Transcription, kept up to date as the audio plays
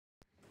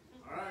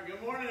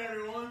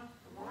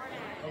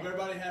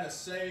everybody had a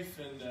safe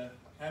and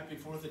happy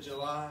 4th of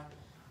July.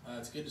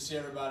 It's good to see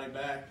everybody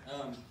back.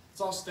 Let's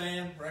all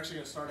stand. We're actually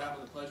going to start out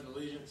with the Pledge of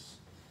Allegiance.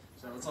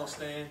 So let's all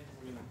stand.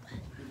 We're going to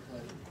do the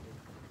pledge.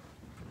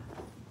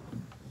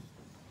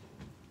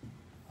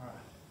 All right.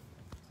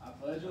 I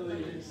pledge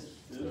allegiance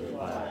to the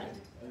flag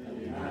of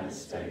the United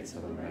States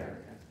of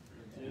America,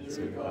 and to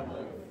the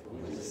republic for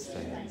which it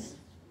stands,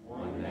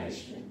 one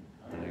nation,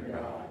 under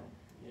God,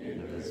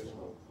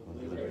 indivisible,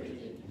 with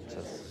liberty and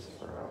justice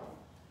for all.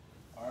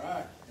 All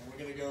right, and we're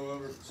going to go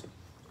over to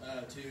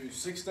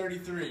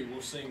 633.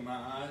 We'll sing "My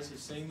Eyes Have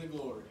Seen the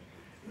Glory."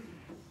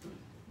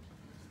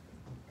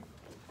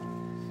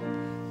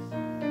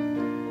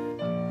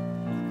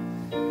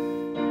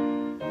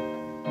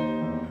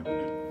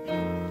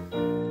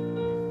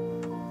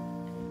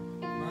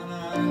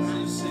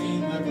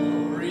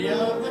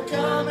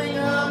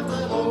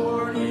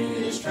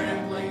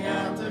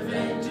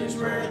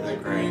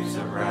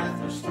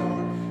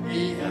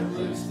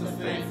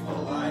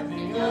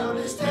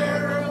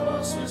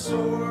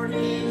 Sword,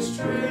 his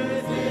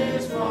truth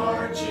is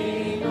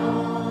marching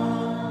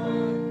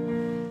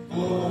on.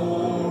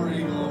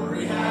 Glory,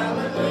 glory,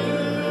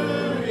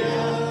 hallelujah.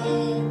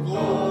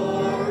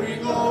 Glory,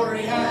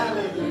 glory,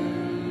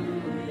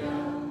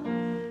 hallelujah.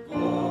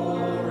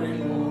 Glory,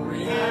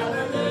 glory,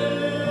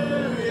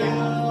 hallelujah.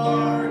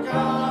 Our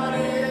God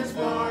is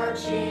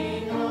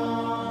marching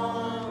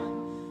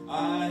on.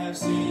 I have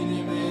seen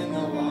him in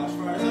the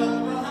watchfires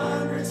of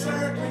 100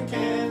 circling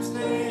camps.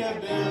 They have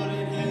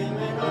builded him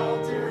an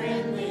altar.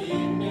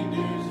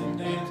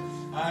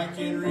 I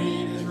can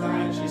read his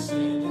righteous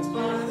sentence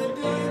by the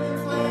dim and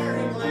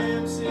flaring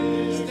lamps.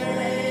 His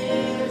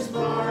day is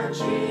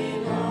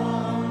marching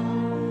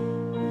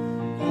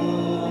on.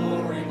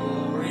 Glory,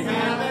 glory,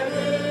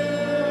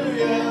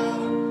 hallelujah.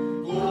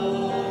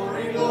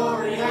 Glory,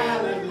 glory,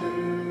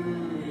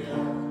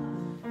 hallelujah.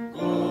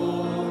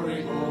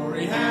 Glory,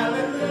 glory,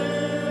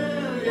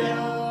 hallelujah.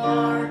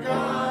 Our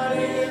God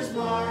is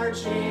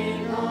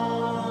marching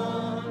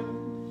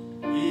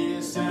on. He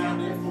is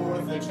sounding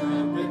forth a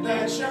trumpet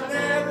that shall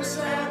never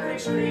sound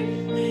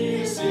retreat. He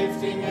is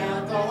sifting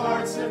out the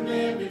hearts of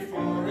men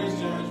before his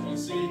judgment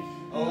seat.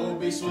 Oh,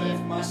 be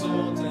swift, my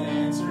soul, to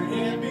answer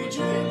him. Be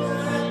gentle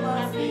at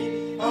my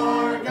feet.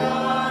 Our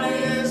God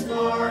is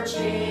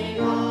marching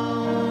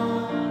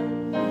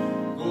on.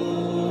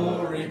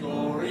 Glory,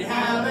 glory,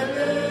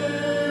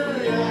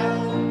 hallelujah.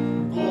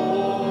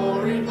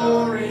 Glory,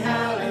 glory,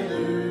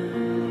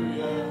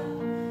 hallelujah.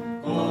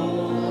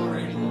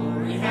 Glory,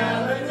 glory,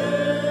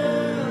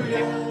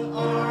 hallelujah.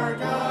 Our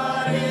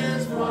God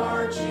is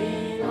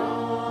marching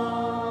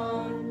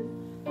on.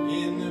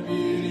 In the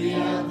beauty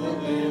of the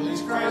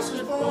lilies, Christ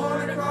was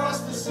born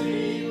across the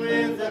sea,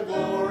 with the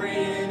glory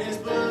in his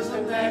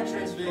bosom that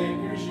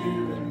transfigures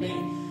you and me.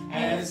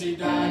 As he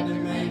died to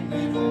make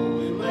men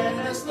holy, let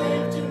us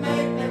live to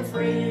make them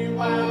free,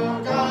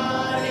 while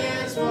God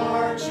is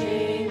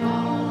marching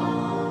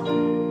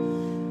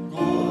on.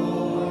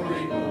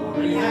 Glory,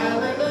 glory,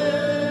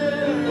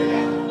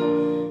 hallelujah.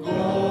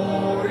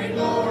 Glory,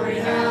 glory,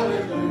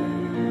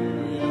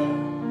 hallelujah.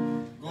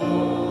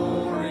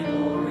 Glory,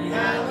 glory,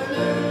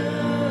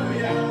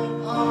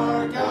 hallelujah.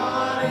 Our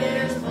God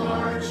is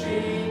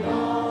marching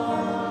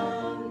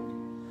on.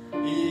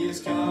 He is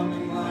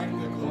coming like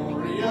the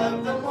glory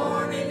of the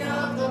morning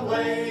of the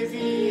wave.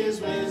 He is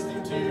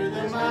wisdom to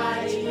the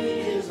mighty.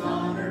 He is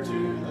honor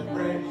to the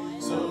brave.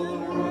 So the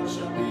world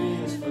shall be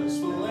his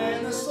footstool,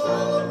 and the soul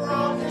of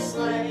wrong his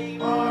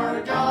slave.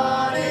 Our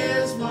God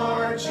is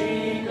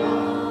marching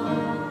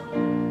on.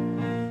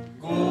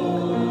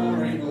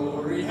 Glory,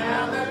 glory,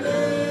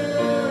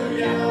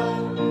 hallelujah.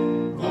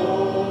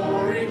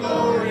 Glory,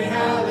 glory,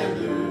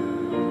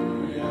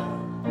 hallelujah.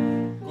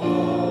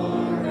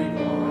 Glory,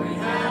 glory,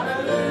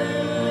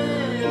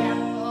 hallelujah.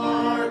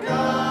 Our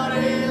God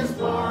is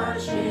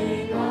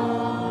marching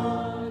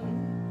on.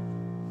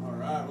 All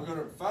right, we'll go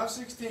to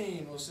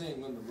 516. We'll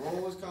sing "When the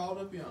Roll is Called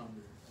Up Yonder."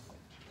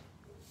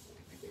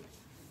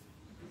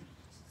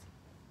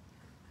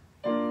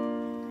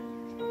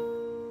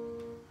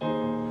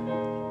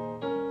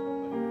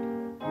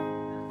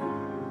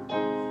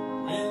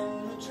 When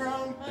the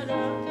trumpet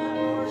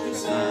is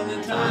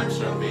sounded, time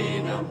shall be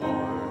no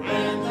more.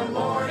 When the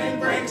morning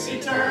breaks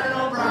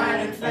eternal, bright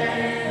and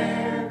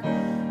fair.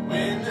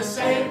 When the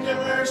saved of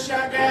earth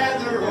shall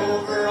gather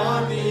over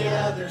on the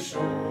other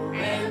shore,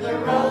 and the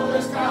roll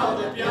is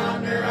called up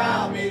yonder,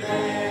 I'll be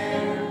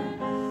there.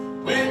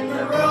 When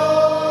the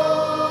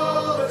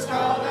roll is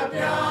called up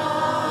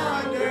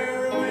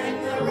yonder,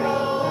 when the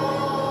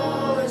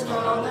roll is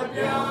called up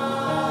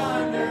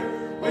yonder,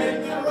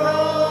 when the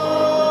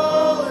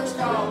roll is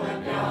called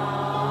up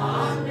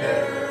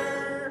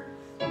yonder,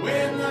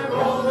 when the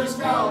roll is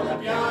called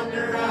up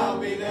yonder, I'll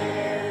be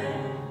there.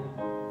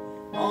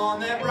 On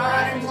that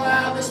bright and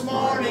cloudless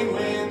morning,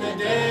 when the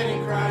dead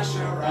in Christ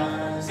shall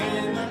rise,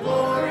 in the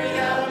glory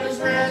of his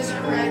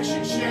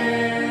resurrection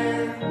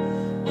share,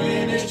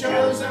 when his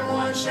chosen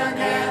ones shall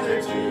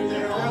gather to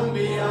their home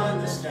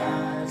beyond the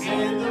skies,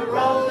 and the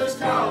roll is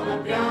called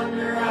up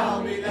yonder,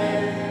 I'll be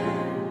there.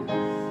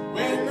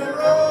 When the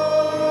roll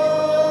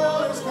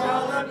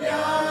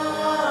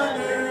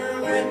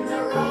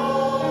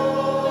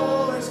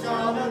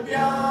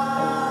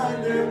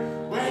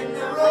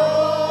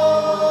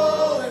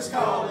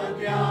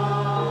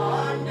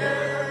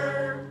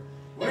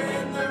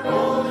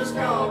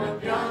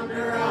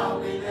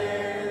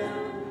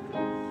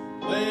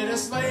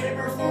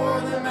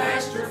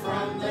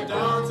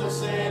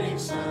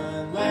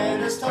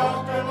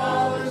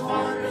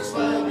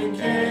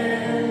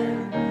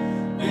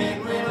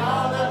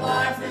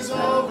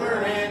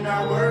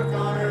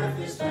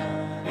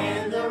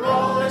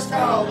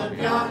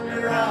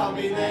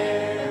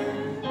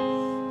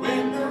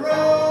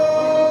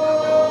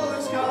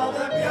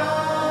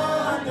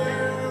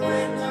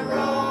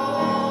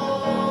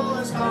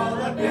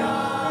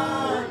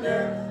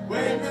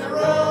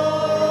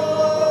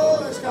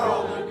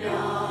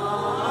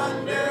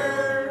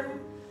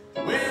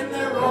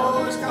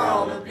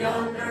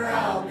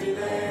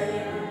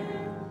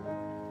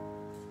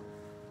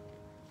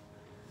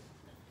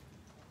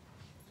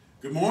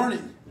Good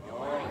morning.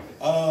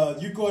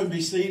 You go ahead and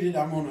be seated.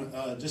 I'm going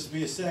to just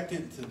be a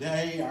second.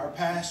 Today, our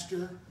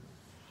pastor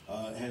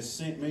has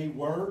sent me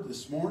word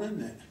this morning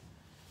that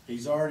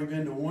he's already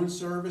been to one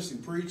service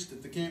and preached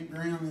at the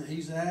campground that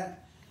he's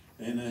at.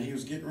 And he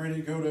was getting ready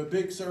to go to a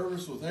big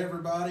service with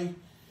everybody.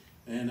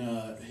 And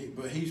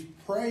but he's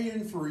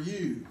praying for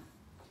you.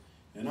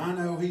 And I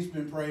know he's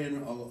been praying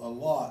a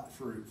lot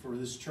for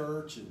this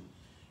church. And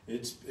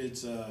it's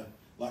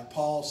like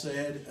Paul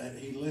said,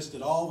 he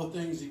listed all the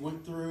things he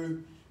went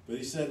through, but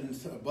he said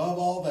above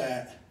all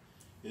that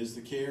is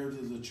the care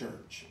of the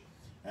church.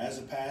 As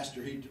a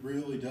pastor, he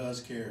really does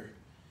care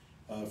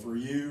for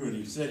you, and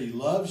he said he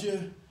loves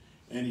you,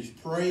 and he's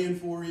praying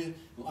for you.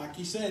 Like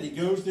he said, he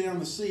goes down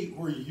the seat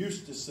where you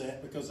used to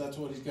sit because that's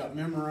what he's got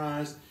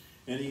memorized,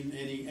 and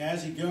he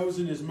as he goes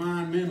in his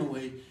mind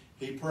mentally,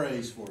 he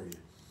prays for you.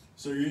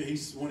 So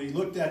when he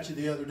looked at you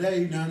the other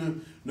day,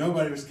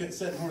 nobody was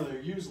sitting where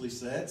they usually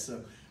sit,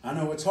 so I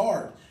know it's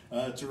hard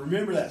to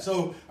remember that.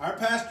 So our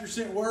pastor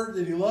sent word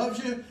that he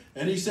loves you,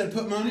 and he said,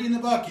 "Put money in the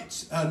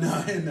buckets." But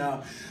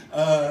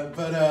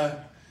I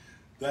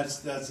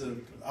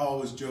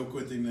always joke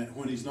with him that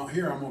when he's not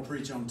here, I'm going to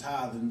preach on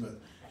tithing, but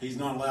he's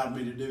not allowed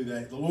me to do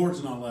that. The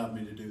Lord's not allowed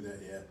me to do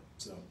that yet.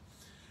 So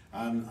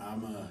I'm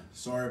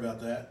sorry about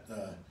that.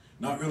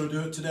 Not going to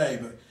do it today,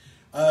 but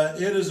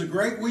it is a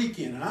great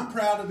weekend, and I'm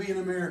proud to be an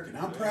American.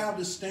 I'm proud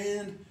to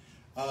stand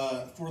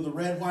for the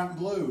red, white, and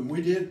blue. And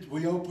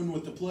we opened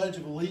with the Pledge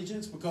of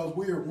Allegiance because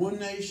we are one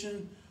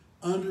nation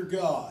under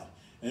God.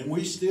 And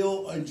we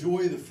still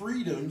enjoy the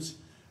freedoms.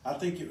 I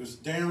think it was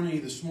Downey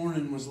this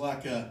morning was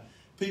like,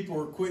 people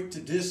are quick to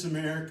diss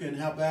America and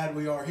how bad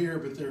we are here,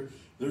 but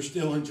they're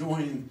still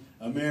enjoying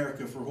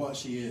America for what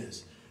she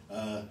is,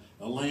 a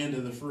land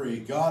of the free.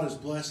 God has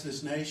blessed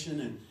this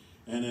nation,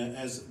 and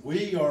as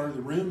we are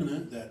the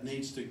remnant that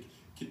needs to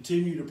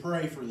continue to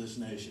pray for this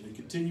nation and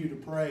continue to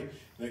pray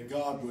that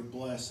God would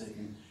bless it.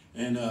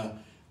 And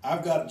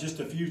I've got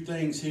just a few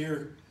things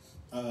here.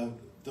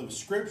 The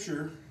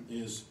scripture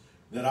is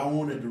that I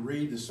wanted to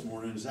read this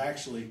morning is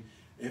actually,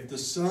 if the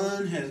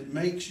Son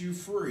makes you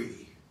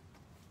free,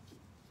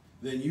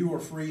 then you are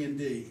free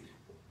indeed.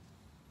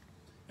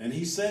 And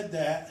he said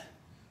that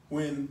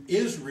when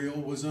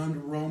Israel was under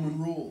Roman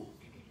rule,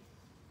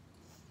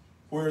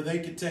 where they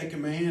could take a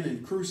man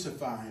and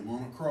crucify him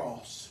on a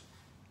cross.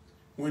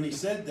 When he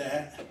said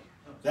that,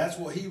 that's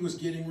what he was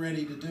getting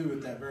ready to do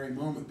at that very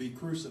moment, be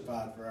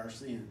crucified for our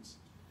sins.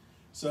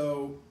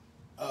 So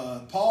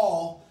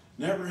Paul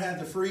never had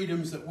the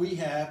freedoms that we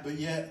have, but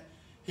yet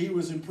he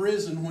was in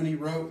prison when he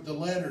wrote the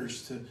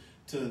letters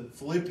to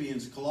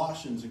Philippians,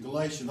 Colossians, and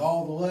Galatians,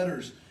 all the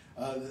letters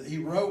that he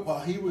wrote while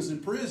he was in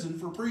prison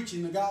for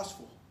preaching the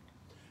gospel.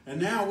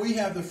 And now we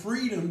have the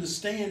freedom to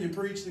stand and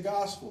preach the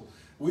gospel.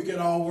 We get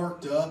all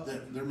worked up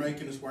that they're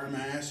making us wear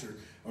masks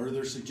or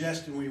they're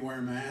suggesting we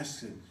wear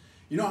masks. And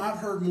I've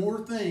heard more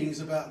things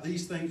about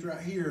these things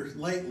right here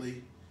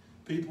lately.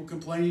 People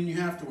complaining you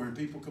have to wear them.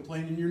 People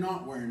complaining you're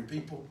not wearing them.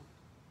 People,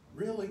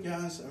 really,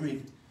 guys? I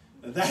mean,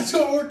 that's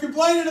what we're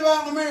complaining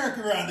about in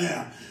America right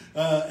now.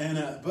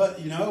 But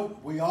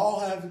we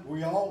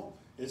all.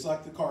 It's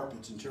like the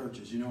carpets in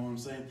churches. You know what I'm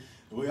saying?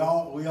 We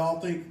all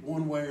think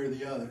one way or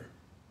the other.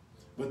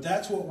 But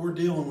that's what we're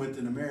dealing with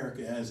in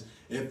America. As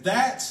if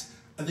that's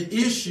the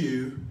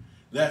issue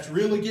that's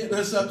really getting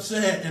us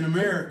upset in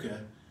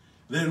America,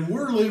 then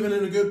we're living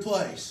in a good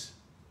place.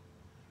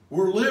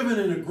 We're living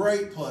in a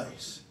great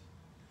place.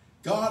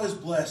 God has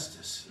blessed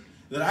us.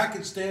 That I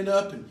could stand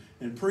up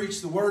and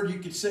preach the word. You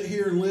could sit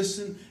here and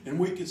listen, and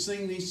we could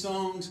sing these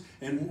songs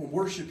and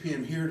worship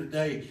Him here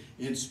today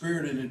in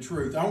spirit and in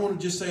truth. I want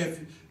to just say a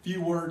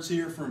few words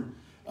here from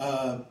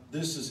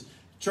this is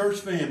church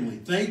family.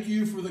 Thank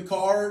you for the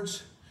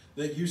cards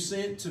that you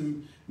sent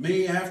to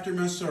me after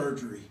my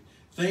surgery.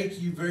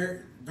 Thank you very,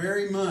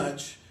 very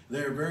much.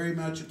 They're very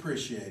much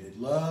appreciated.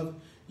 Love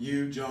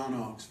you, John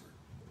Oxford.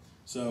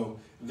 So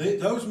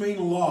those mean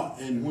a lot.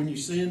 And when you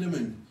send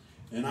them,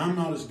 and I'm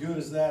not as good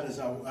as that as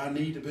I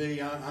need to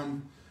be.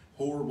 I'm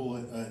horrible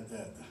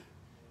at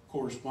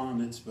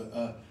correspondence,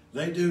 but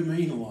they do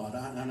mean a lot.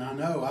 And I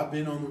know I've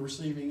been on the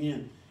receiving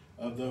end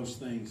of those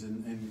things,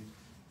 and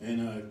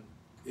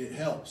it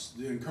helps,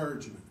 the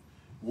encouragement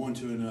one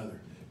to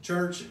another.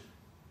 Church,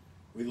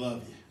 we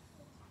love you.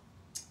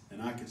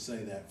 And I could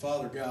say that.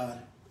 Father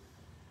God,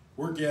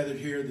 we're gathered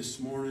here this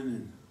morning,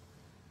 and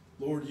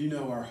Lord, you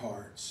know our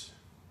hearts.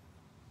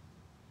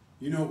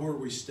 You know where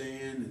we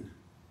stand,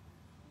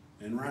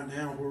 and right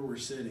now where we're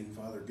sitting,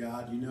 Father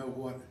God. You know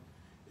what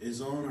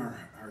is on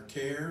our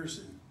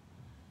cares,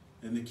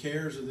 and the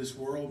cares of this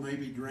world may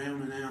be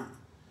drowning out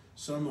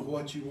some of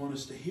what you want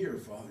us to hear,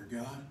 Father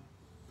God.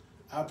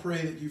 I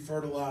pray that you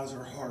fertilize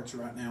our hearts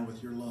right now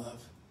with your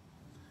love.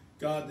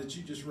 God, that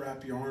you just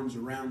wrap your arms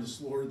around us,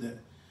 Lord, that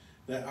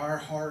our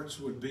hearts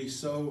would be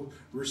so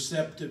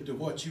receptive to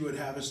what you would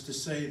have us to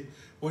say,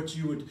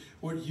 the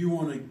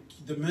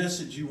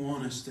message you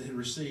want us to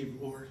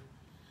receive, Lord.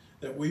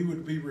 That we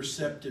would be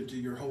receptive to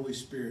your Holy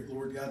Spirit,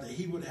 Lord God, that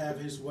He would have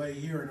His way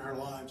here in our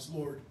lives,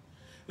 Lord.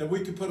 That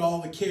we could put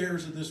all the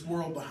cares of this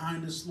world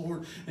behind us,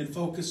 Lord, and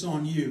focus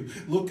on you.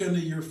 Look unto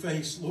your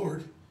face,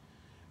 Lord,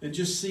 and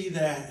just see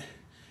that.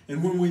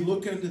 And when we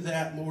look unto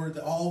that, Lord,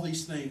 all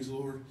these things,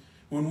 Lord,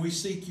 when we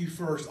seek you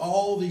first,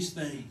 all these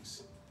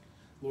things,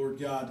 Lord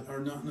God,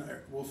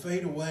 will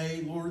fade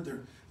away, Lord.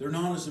 They're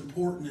not as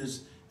important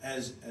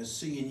as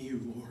seeing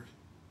you, Lord.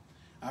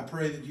 I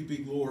pray that you be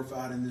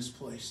glorified in this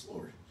place,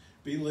 Lord.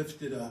 Be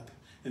lifted up.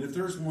 And if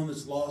there's one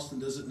that's lost and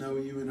doesn't know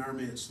you in our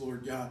midst,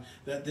 Lord God,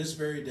 that this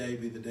very day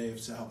be the day of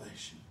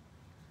salvation.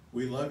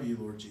 We love you,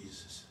 Lord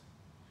Jesus.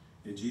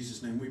 In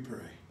Jesus' name we pray.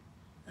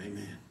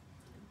 Amen.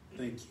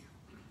 Thank you.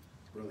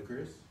 Brother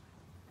Chris?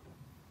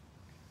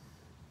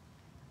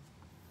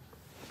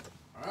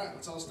 All right,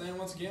 let's all stand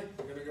once again.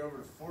 We're going to go over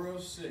to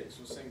 406.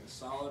 We'll sing The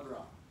Solid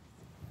Rock.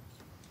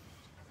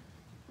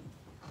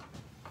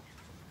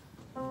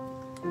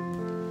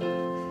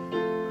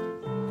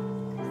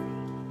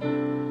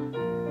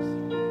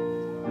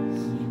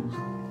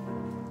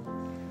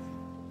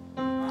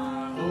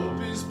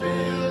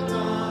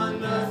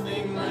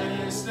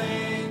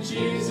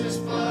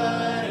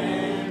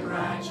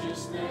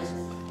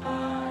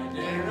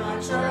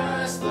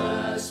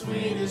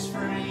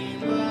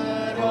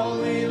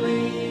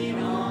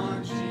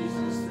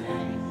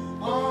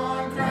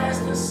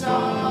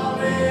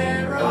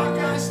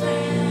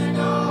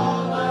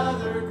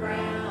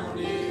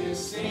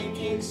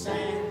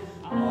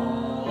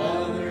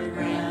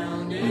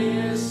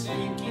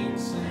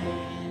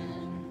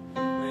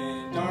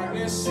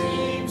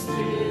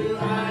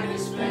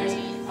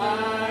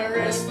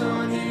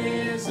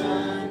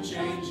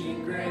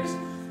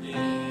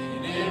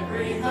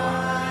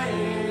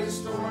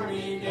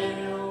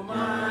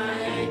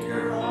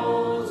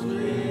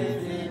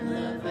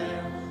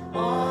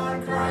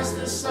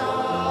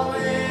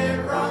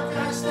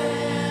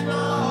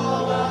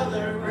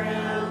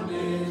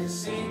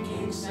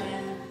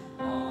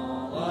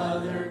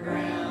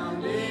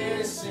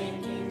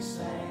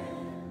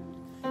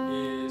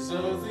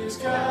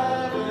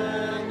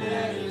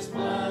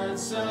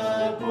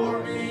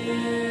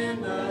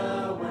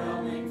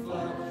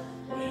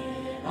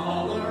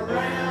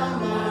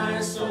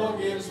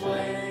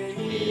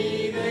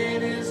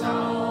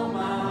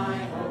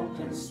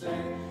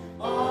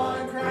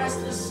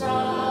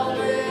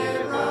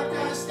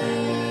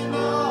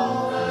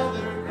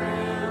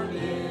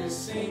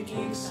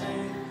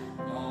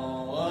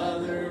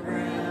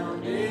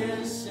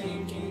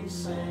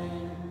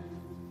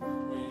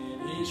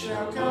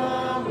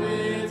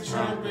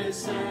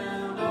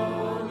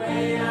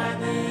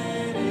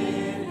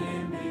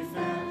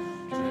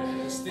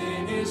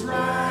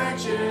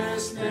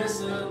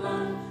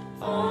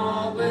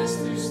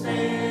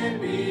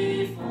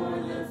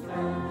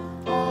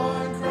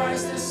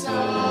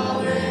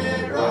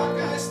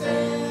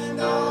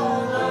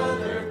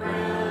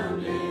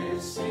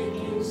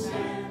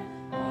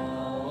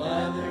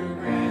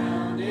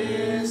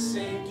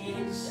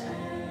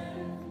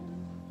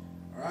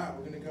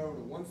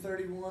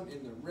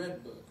 In the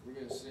Red Book, we're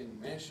going to sing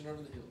Mansion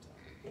Over the Hilltop.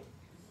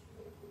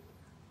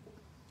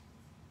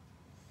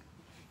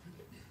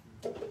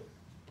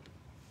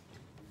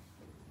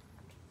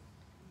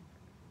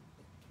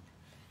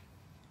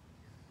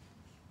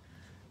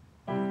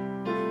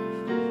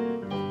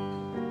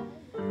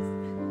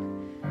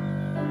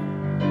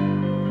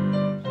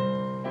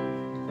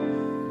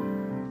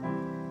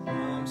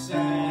 I'm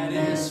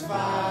satisfied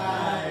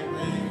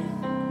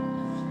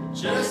with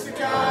just the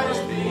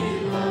cottage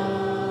below.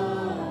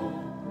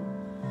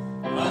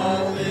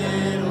 A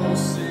little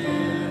sin.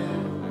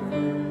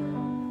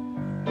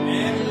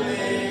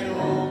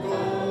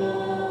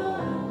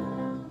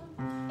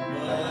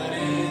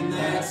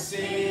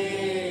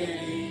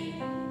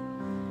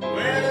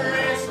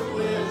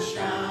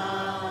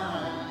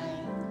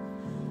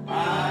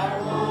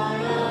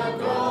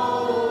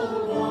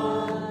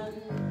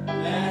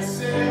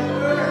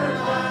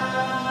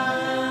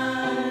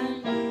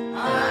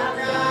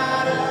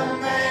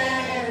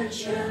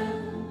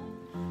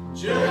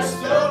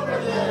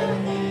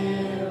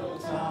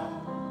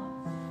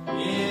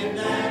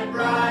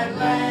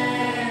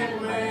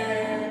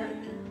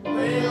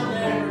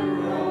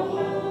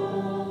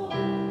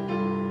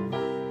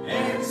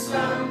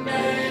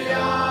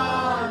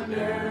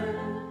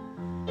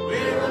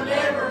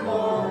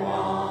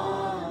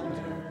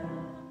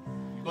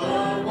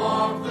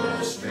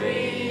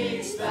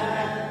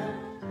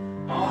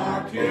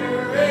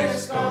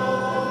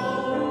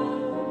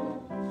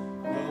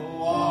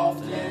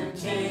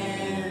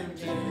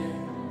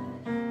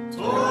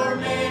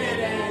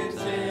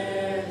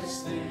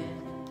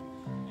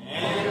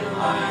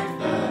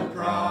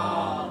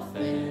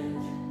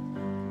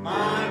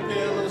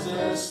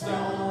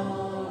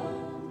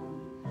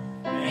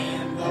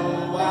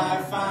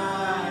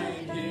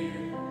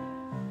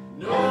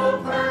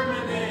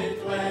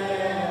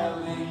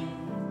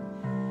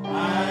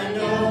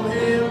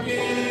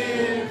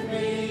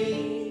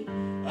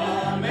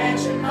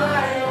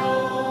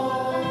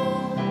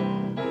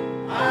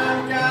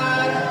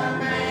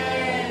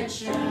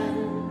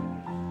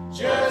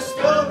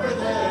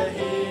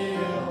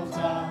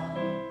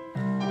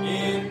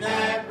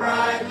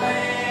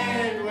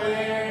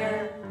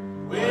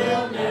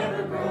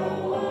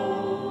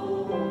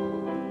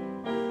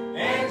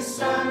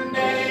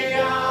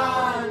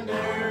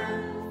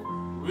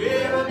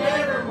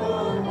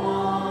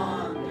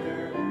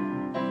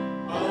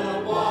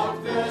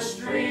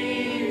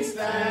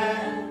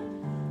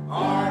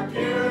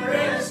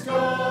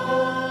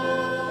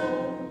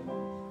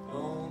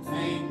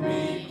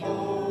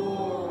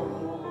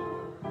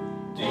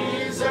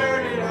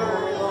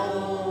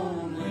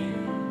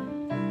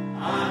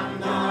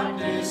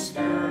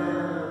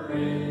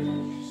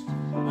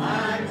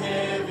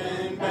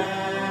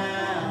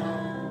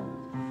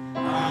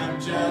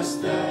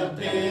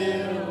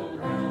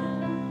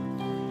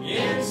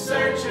 in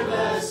search of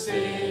a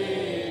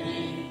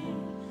city.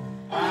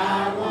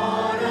 I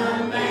want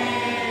a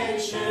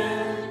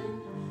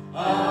mansion,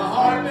 a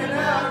harp and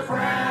a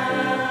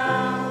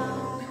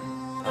crown.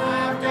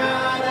 I've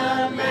got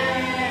a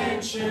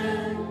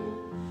mansion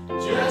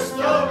just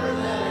over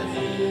the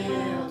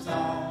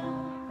hilltop,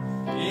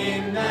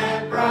 in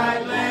that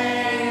bright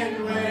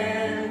land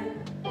where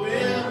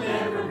we'll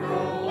never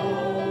grow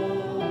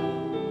old.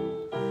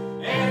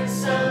 And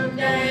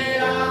someday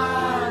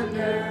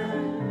yonder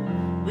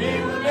we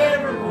will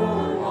never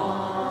more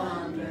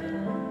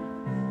wander,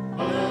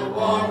 but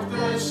walk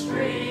the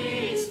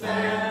streets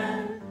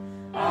that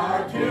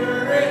are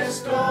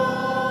purest gold.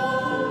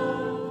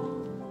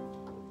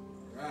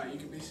 All right, you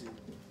can be seated.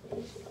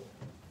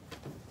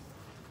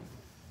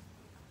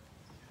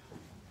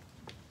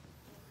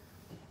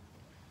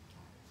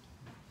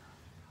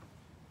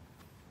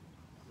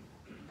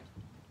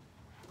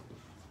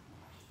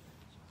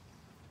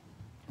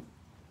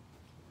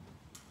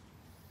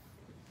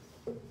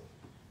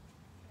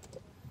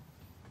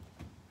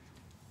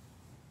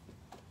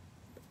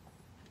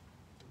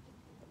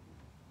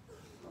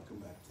 I'll come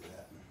back to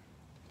that.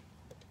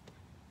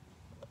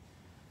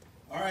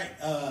 All right,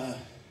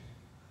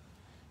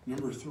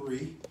 number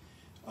 3.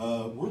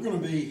 We're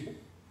going to be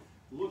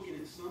looking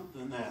at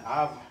something that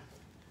I've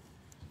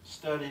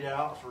studied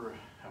out for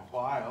a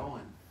while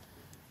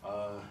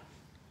and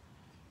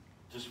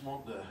just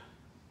want to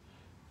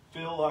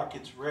feel like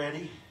it's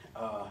ready.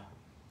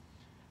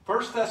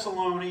 1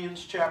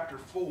 Thessalonians chapter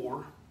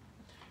 4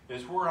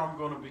 is where I'm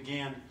going to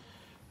begin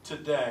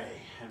today.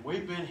 And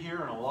we've been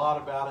hearing a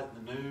lot about it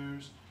in the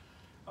news,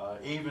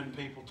 even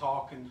people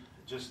talking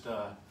just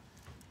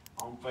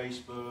on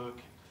Facebook.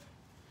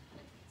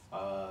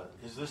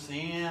 Is this the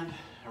end?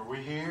 Are we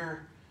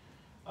here?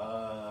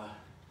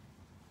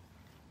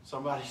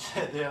 Somebody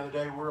said the other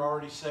day we're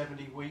already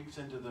 70 weeks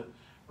into the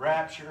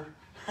rapture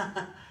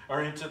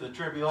or into the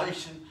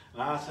tribulation.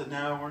 And I said,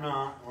 no, we're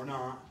not. We're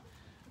not.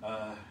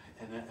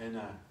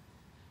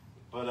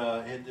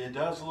 But it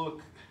does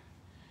look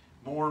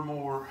more and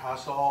more. I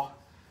saw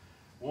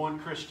one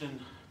Christian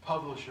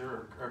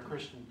publisher or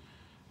Christian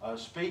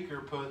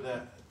speaker put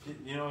that,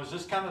 is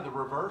this kind of the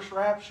reverse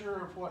rapture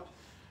of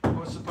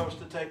what's supposed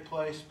to take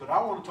place? But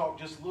I want to talk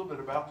just a little bit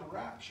about the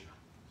rapture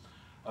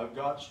of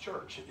God's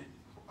church.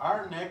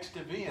 Our next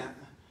event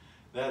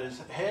that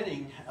is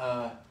heading,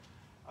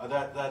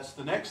 that's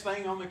the next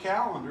thing on the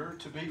calendar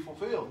to be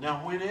fulfilled.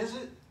 Now, when is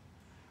it?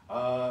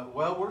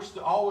 Well, we're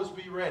to always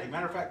be ready.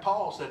 Matter of fact,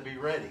 Paul said be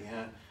ready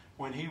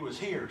when he was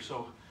here.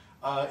 So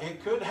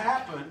it could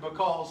happen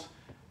because,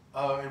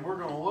 and we're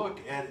going to look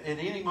at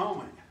any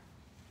moment.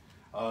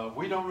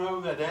 We don't know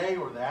the day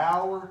or the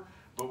hour,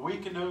 but we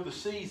can know the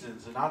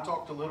seasons. And I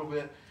talked a little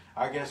bit,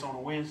 I guess on a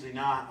Wednesday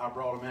night, I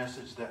brought a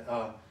message that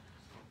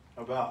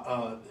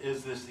about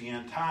is this the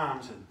end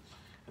times? And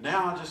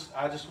now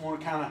I just want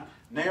to kind of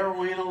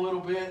narrow in a little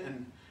bit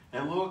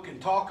and look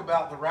and talk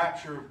about the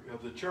rapture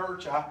of the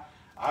church.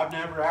 I've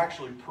never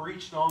actually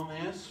preached on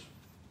this.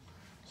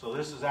 So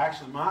this is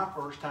actually my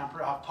first time.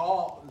 I've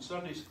taught in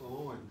Sunday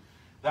school and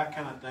that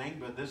kind of thing,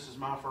 but this is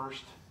my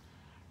first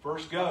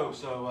go.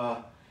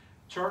 So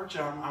church,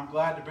 I'm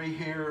glad to be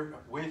here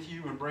with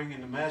you and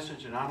bringing the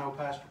message. And I know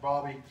Pastor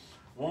Bobby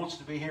wants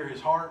to be here.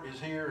 His heart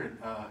is here. And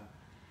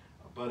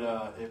but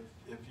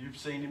if you've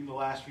seen him the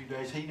last few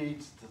days, he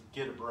needs to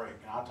get a break.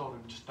 And I told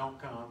him just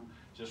don't come,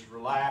 just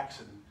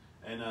relax,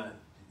 and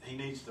he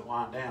needs to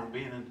wind down,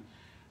 being in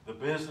the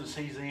business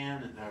he's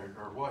in,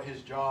 or what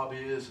his job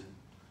is,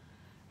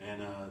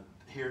 and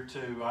here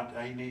too,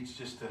 he needs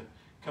just to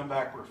come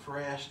back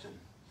refreshed, and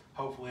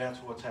hopefully that's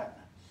what's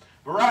happening.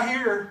 But right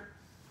here,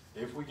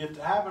 if we get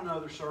to have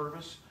another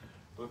service,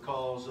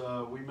 because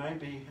we may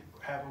be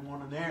having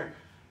one in there,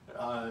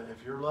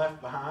 if you're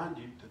left behind,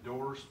 the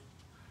doors,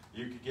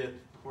 you could get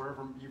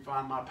wherever you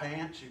find my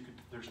pants.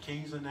 There's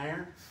keys in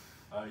there.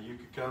 You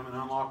could come and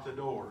unlock the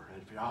door.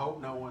 I hope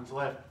no one's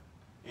left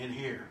in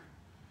here.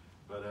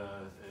 But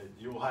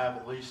you'll have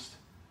at least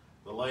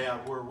the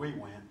layout where we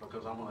went,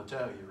 because I'm going to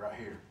tell you right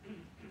here.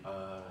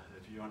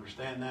 If you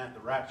understand that,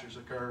 the rapture's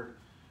occurred.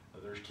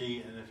 There's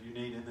key, and if you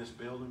need in this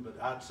building.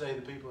 But I'd say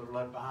the people that are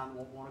left behind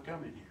won't want to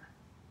come in here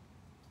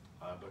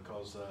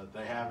because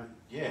they haven't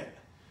yet.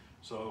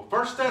 So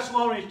 1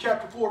 Thessalonians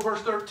chapter 4,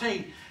 verse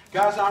 13.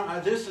 Guys,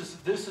 this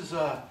is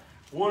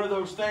one of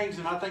those things,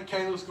 and I think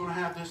Kayla's going to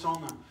have this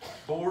on the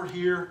board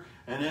here.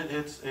 And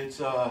it's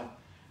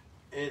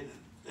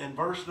in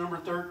verse number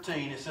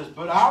 13, it says,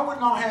 "But I would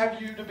not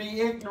have you to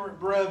be ignorant,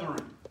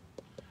 brethren."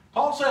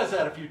 Paul says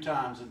that a few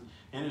times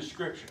in his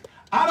scripture.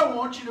 I don't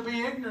want you to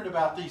be ignorant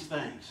about these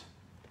things.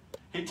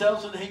 He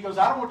tells them, he goes,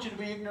 I don't want you to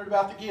be ignorant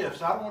about the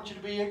gifts. I don't want you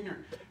to be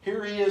ignorant.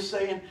 Here he is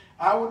saying,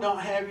 I would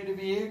not have you to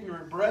be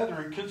ignorant,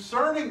 brethren,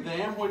 concerning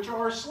them which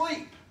are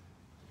asleep,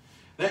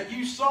 that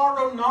you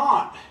sorrow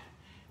not,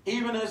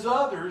 even as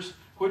others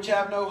which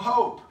have no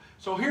hope.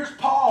 So here's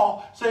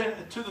Paul saying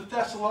to the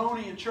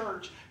Thessalonian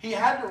church, he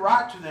had to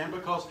write to them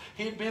because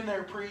he had been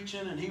there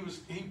preaching, and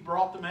he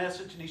brought the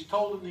message, and he's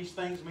told them these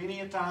things many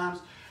a times,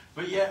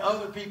 but yet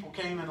other people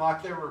came and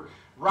like they were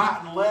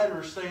writing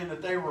letters saying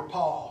that they were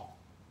Paul.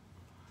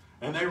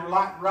 And they were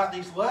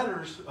writing these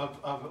letters of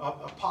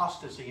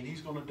apostasy. And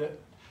he's going to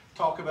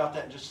talk about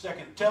that in just a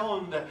second.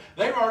 Telling them that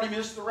they've already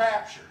missed the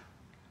rapture.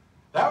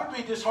 That would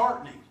be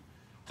disheartening.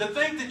 To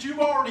think that you've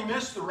already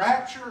missed the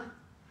rapture,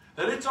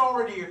 that it's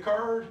already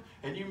occurred,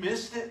 and you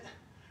missed it.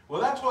 Well,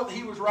 that's what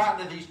he was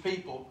writing to these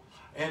people.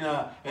 And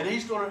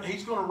he's going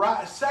to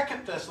write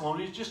 2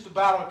 Thessalonians just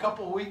about a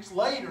couple of weeks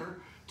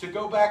later to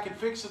go back and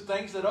fix the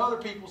things that other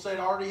people said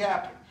already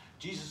happened.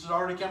 Jesus has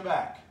already come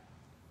back.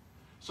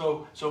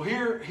 So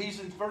here he's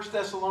in 1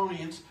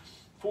 Thessalonians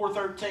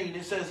 4:13.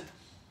 It says,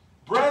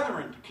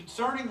 "Brethren,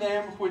 concerning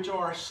them which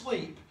are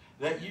asleep,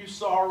 that you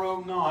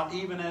sorrow not,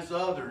 even as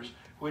others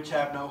which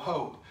have no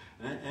hope."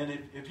 And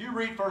if you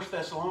read 1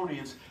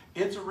 Thessalonians,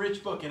 it's a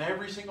rich book. In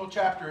every single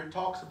chapter it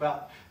talks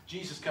about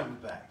Jesus coming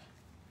back.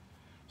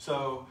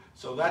 So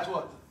that's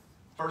what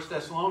 1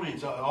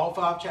 Thessalonians, all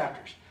 5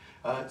 chapters.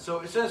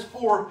 So it says,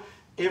 "For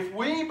if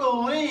we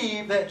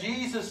believe that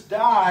Jesus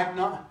died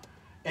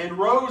and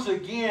rose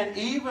again,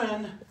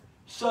 even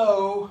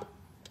so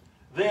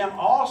them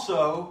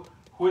also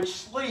which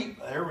sleep,"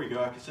 there we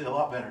go, I can see a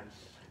lot better,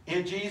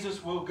 "in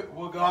Jesus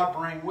will God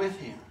bring with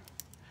him.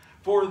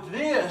 For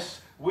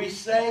this we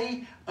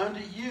say unto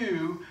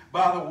you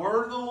by the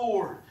word of the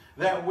Lord,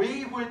 that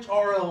we which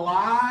are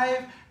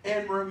alive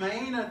and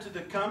remain unto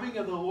the coming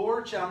of the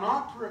Lord shall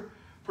not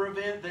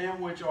prevent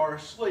them which are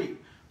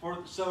asleep."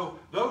 So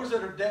those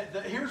that are dead,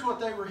 here's what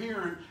they were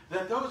hearing,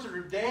 that those that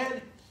are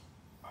dead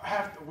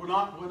will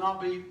not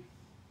be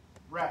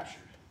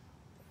raptured.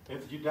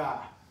 If you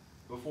die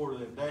before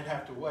them, they'd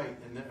have to wait.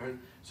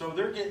 So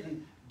they're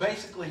getting,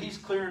 basically he's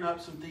clearing up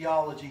some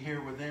theology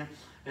here with them.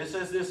 It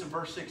says this in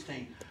verse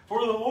 16.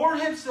 "For the Lord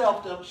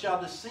himself shall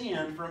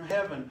descend from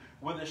heaven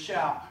with a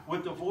shout,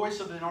 with the voice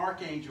of the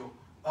archangel,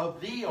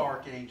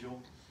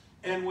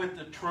 and with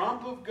the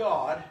trump of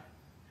God,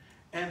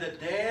 and the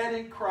dead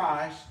in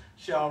Christ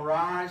shall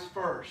rise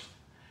first.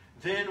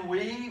 Then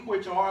we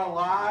which are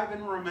alive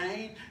and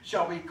remain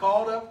shall be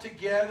caught up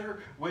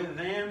together with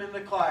them in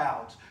the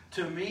clouds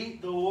to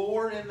meet the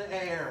Lord in the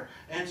air.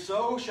 And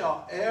so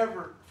shall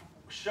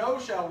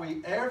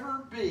we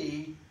ever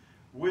be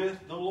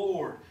with the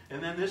Lord."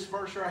 And then this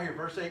verse right here,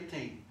 verse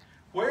 18.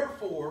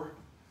 "Wherefore,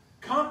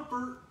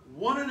 comfort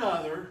one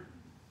another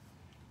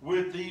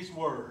with these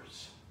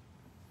words."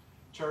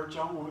 Church,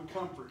 I want to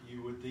comfort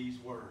you with these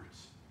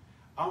words.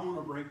 I want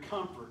to bring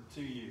comfort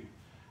to you.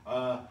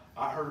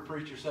 I heard a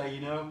preacher say,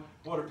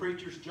 what a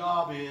preacher's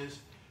job is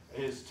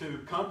to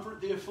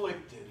comfort the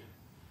afflicted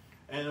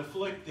and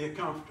afflict the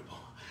comfortable.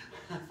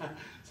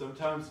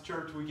 Sometimes in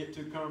church we get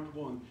too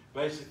comfortable, and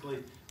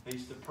basically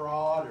he's to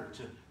prod or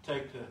to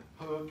take the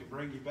hook and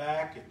bring you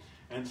back.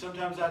 And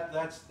sometimes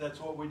that's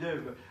what we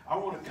do. But I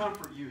want to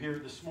comfort you here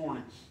this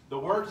morning. The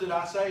words that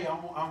I say,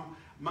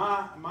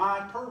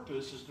 my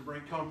purpose is to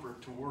bring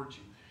comfort towards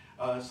you.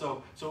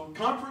 So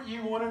comfort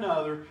you one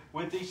another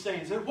with these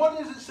things. And what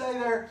does it say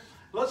there?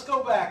 Let's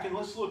go back and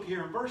let's look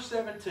here in verse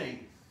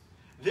 17.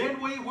 "Then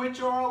we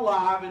which are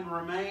alive and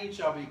remain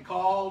shall be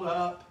called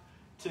up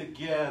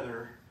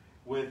together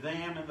with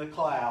them in the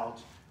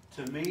clouds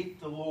to meet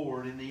the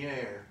Lord in the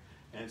air.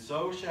 And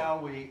so shall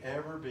we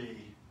ever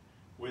be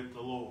with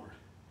the Lord."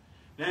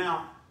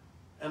 Now,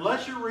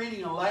 unless you're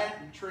reading a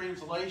Latin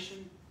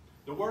translation,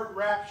 the word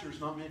rapture is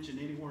not mentioned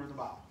anywhere in the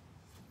Bible.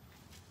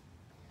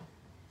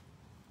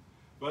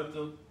 But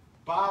the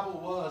Bible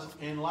was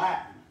in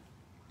Latin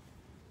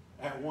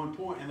at one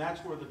point, and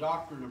that's where the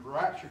doctrine of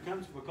rapture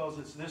comes, because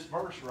it's this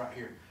verse right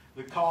here.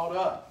 The called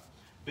up,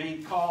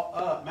 being caught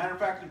up. Matter of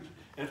fact,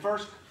 in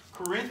 1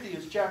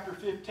 Corinthians chapter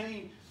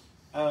 15,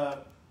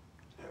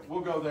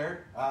 we'll go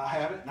there. I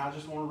have it, and I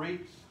just want to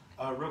read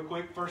real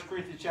quick. 1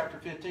 Corinthians chapter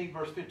 15,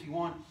 verse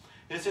 51.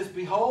 It says,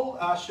 "Behold,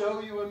 I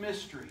show you a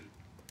mystery.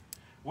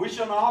 We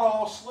shall not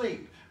all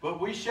sleep, but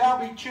we shall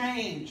be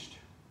changed."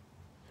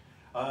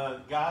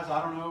 Guys,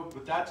 I don't know,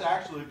 but that's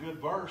actually a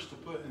good verse to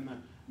put in the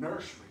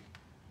nursery,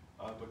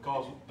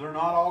 because they're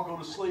not all going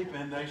to sleep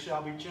and they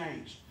shall be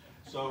changed.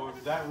 So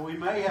that we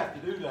may have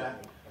to do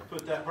that,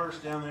 put that verse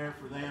down there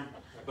for them.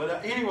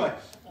 But anyway,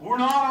 we're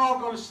not all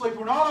going to sleep.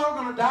 We're not all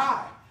going to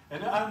die.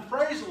 And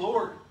praise the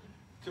Lord.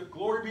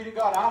 Glory be to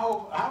God.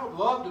 I would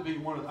love to be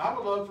one of them. I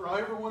would love for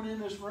everyone in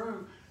this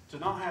room to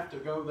not have to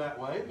go that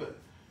way,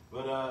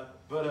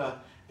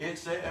 but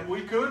it's, and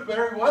we could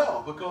very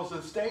well, because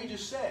the stage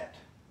is set.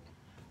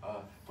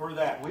 For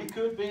that. We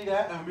could be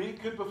that. I mean, it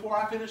could before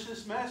I finish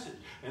this message.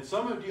 And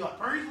some of you are like,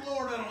 praise the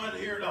Lord, I don't want to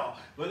hear it all.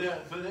 But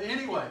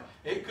anyway,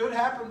 it could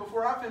happen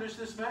before I finish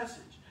this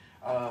message.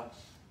 And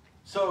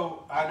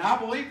I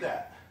believe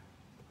that.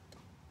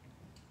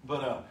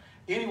 But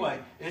anyway,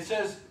 it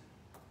says,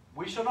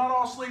 we shall not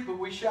all sleep, but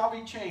we shall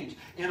be changed.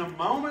 In a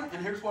moment,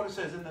 and here's what it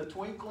says, in the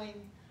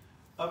twinkling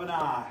of an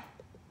eye,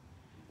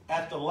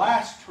 at the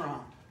last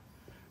trump.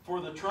 For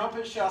the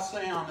trumpet shall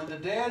sound, and the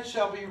dead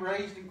shall be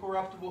raised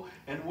incorruptible,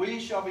 and we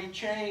shall be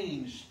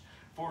changed.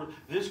 For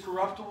this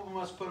corruptible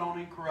must put on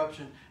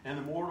incorruption, and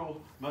the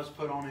mortal must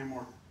put on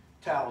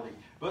immortality.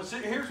 But see,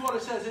 here's what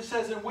it says. It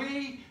says, and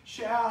we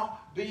shall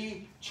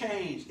be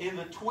changed in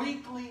the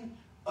twinkling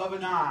of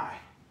an eye.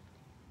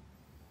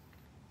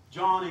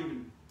 John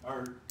even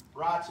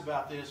writes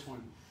about this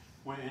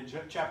when in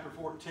chapter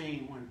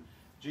 14, when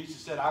Jesus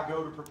said, I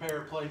go to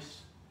prepare a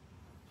place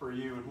for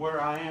you, and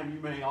where I am, you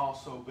may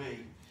also be.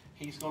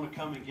 He's going to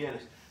come and get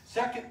us.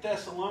 2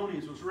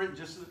 Thessalonians was written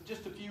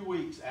just a few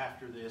weeks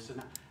after this.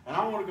 And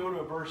I want to go to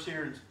a verse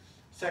here in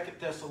 2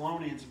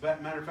 Thessalonians.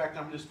 Matter of fact,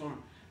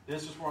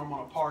 this is where I'm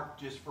going to park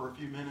just for a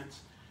few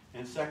minutes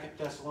in 2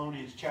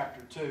 Thessalonians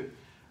chapter 2.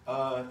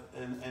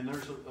 And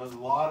there's a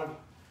lot of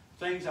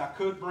things I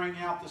could bring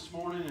out this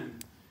morning,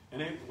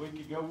 and we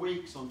could go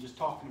weeks on just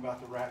talking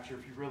about the rapture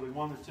if you really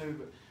wanted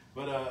to.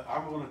 But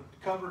I'm going to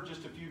cover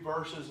just a few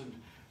verses and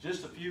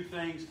just a few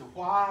things to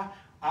why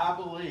I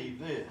believe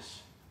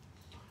this.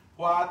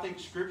 Why I think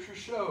Scripture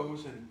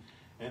shows,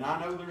 and I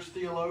know there's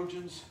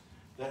theologians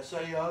that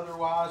say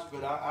otherwise,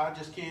 but I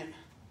just can't,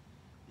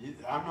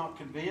 I'm not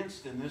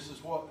convinced, and this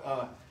is what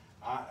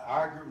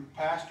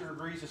Pastor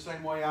agrees the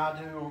same way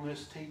I do on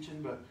this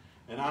teaching,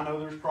 and I know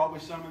there's probably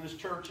some in this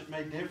church that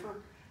may differ,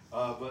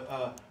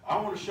 but I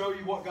want to show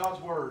you what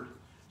God's Word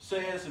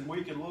says, and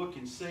we can look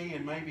and see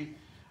and maybe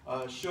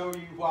show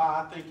you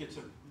why I think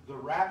the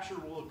rapture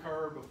will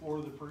occur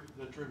before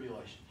the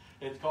tribulation.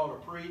 It's called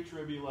a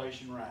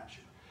pre-tribulation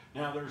rapture.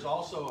 Now, there's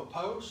also a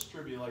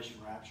post-tribulation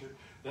rapture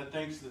that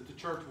thinks that the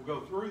church will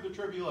go through the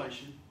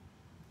tribulation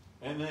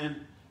and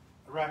then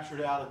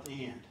raptured out at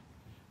the end.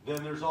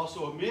 Then there's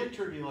also a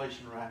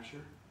mid-tribulation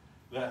rapture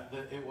that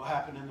it will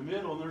happen in the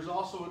middle. And there's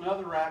also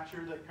another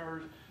rapture that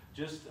occurs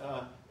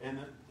and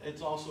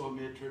it's also a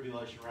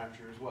mid-tribulation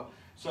rapture as well.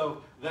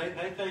 So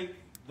they think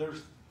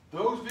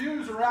those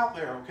views are out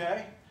there,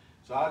 okay?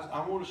 So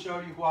I want to show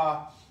you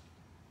why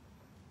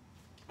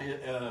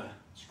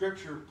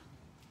Scripture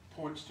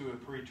points to a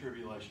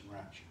pre-tribulation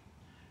rapture.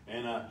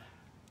 And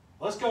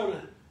let's go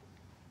to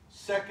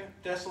 2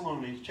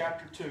 Thessalonians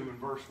chapter 2 and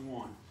verse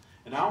 1.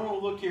 And I want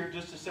to look here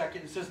just a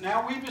second. It says,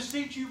 now we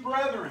beseech you,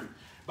 brethren,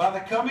 by the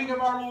coming of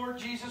our Lord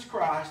Jesus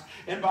Christ,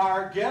 and by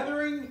our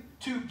gathering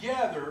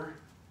together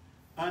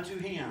unto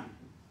him,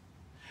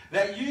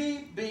 that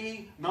ye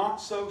be not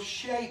so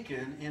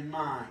shaken in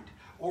mind,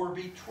 or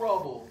be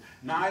troubled,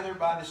 neither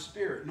by the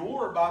Spirit,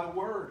 nor by the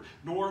word,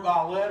 nor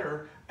by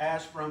letter,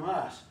 as from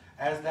us,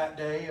 as that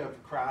day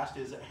of Christ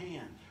is at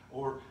hand.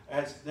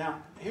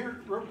 Now, here,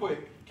 real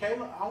quick,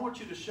 Kayla, I want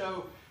you to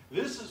show,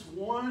 this is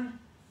one,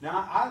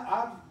 now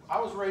I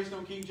was raised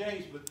on King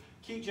James, but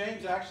King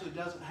James actually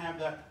doesn't have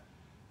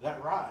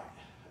that right.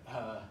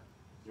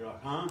 You're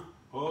like, huh?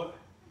 What?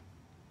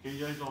 King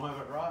James don't have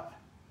it right?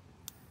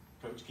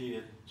 Coach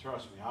Kidd,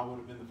 trust me, I would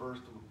have been the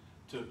first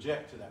to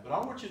object to that. But I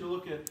want you to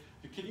look at,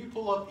 can you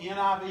pull up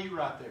NIV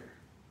right there?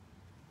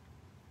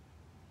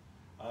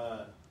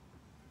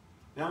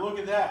 Now look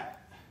at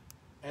that.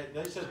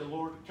 They said the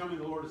coming of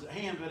the Lord is at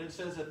hand, but it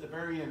says at the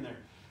very end there,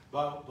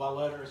 by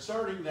letter,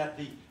 asserting that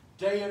the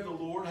day of the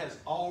Lord has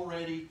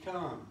already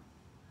come.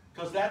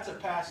 Because that's a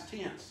past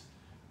tense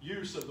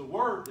use of the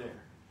word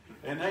there.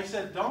 And they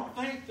said, don't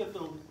think that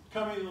the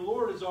coming of the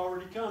Lord has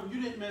already come.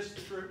 You didn't miss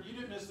the trip. You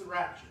didn't miss the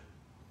rapture.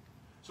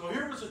 So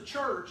here was a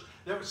church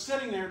that was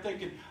sitting there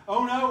thinking,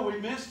 oh no, we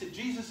missed it.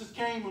 Jesus has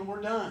came and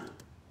we're done.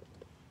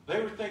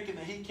 They were thinking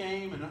that he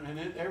came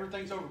and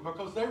everything's over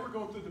because they were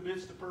going through the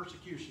midst of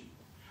persecution.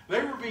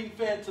 They were being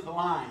fed to the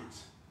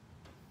lions.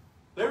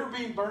 They were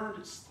being burned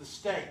at the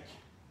stake.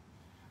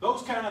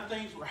 Those kind of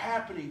things were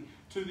happening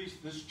to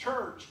this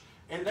church,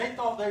 and they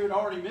thought they had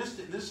already missed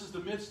it. This is the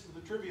midst of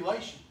the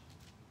tribulation.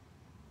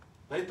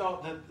 They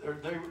thought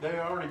that they had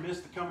already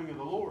missed the coming of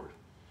the Lord.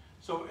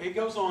 So it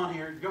goes on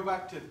here. Go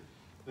back to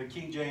the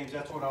King James.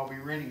 That's what I'll be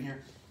reading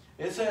here.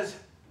 It says,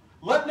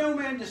 let no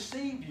man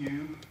deceive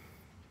you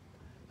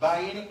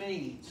by any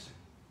means,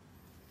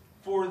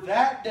 for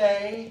that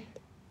day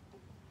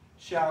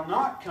shall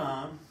not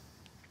come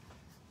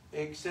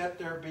except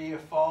there be a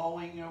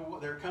falling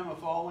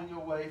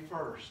away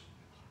first,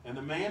 and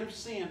the man of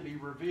sin be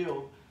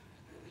revealed,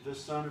 the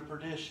son of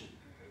perdition.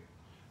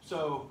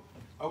 So,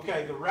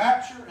 okay, the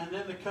rapture and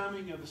then the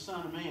coming of the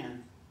Son of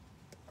Man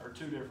are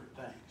two different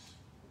things.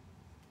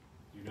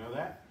 You know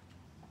that?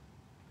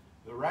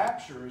 The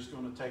rapture is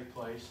going to take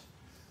place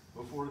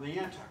before the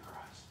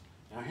Antichrist.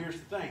 Now here's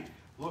the thing.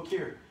 Look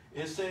here.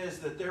 It says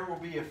that there will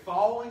be a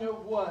falling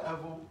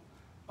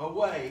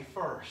away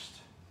first.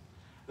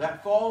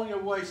 That falling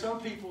away, some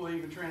people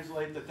even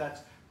translate that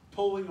that's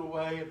pulling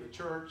away of the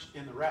church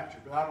in the rapture,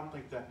 but I don't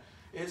think that.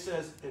 It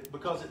says,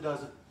 because it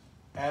doesn't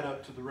add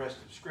up to the rest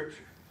of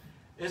Scripture.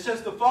 It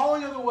says the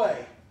falling of the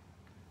way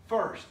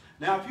first.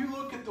 Now, if you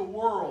look at the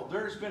world,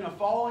 there's been a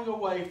falling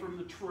away from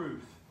the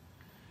truth.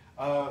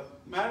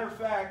 Matter of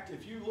fact,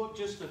 if you look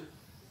just at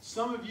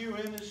some of you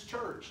in this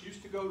church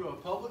used to go to a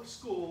public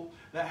school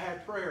that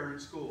had prayer in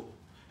school.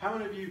 How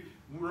many of you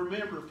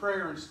remember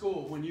prayer in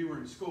school when you were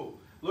in school?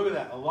 Look at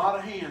that. A lot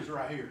of hands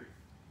right here.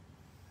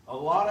 A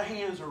lot of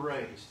hands are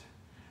raised.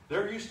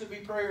 There used to be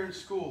prayer in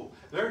school.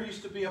 There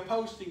used to be a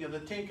posting of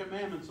the Ten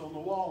Commandments on the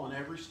wall in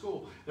every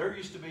school. There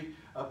used to be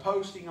a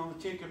posting on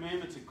the Ten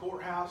Commandments in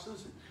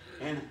courthouses.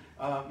 And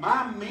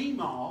my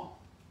Meemaw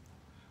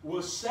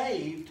was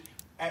saved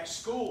at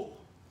school.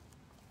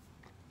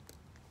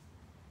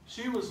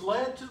 She was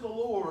led to the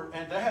Lord,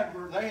 and they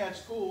had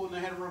school, and they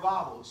had a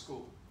revival at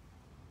school.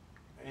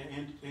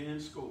 And in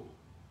school.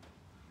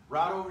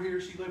 Right over here,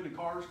 she lived in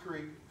Carter's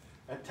Creek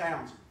at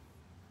Townsend.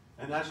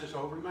 And that's just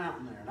over the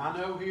mountain there. And I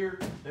know here,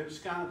 it was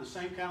kind of the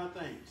same kind of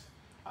things.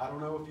 I don't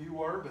know if you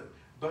were,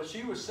 but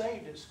she was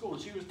saved at school,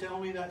 and she was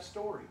telling me that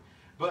story.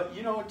 But,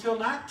 you know, until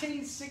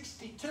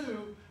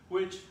 1962,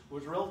 which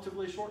was a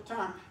relatively short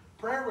time,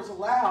 prayer was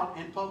allowed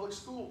in public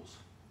schools.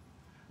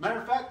 Matter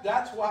of fact,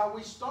 that's why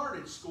we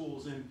started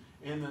schools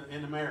in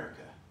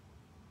America.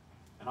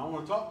 And I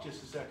want to talk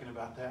just a second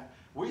about that.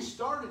 We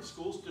started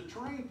schools to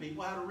train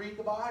people how to read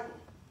the Bible.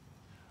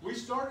 We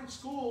started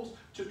schools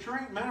to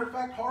train. Matter of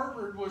fact,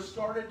 Harvard was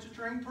started to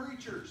train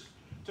preachers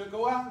to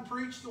go out and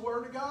preach the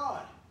Word of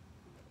God.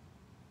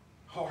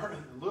 Hard,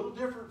 a little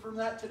different from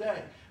that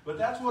today, but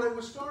that's what it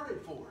was started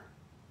for.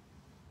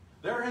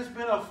 There has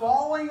been a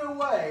falling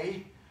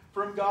away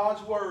from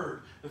God's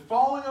Word, the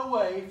falling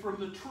away from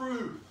the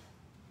truth.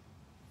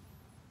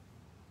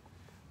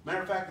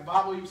 Matter of fact, the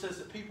Bible even says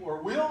that people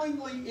are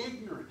willingly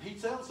ignorant. He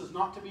tells us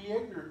not to be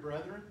ignorant,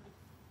 brethren,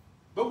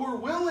 but we're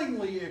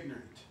willingly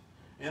ignorant.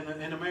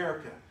 In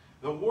America,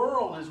 the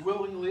world is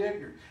willingly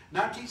ignorant.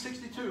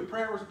 1962,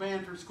 prayer was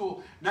banned from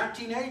school.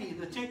 1980,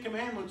 the Ten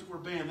Commandments were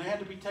banned. They had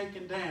to be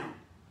taken down.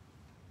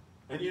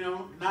 And you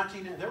know,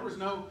 there was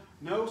no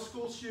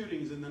school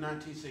shootings in the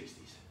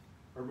 1960s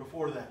or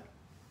before that.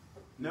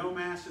 No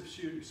massive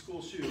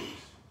school shootings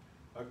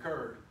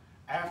occurred.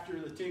 After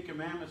the Ten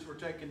Commandments were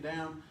taken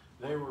down,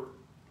 they were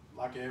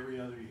like every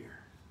other year.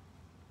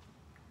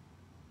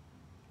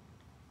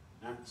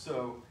 Now,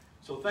 so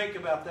think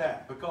about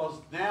that, because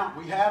now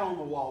we had on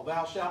the wall,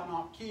 thou shalt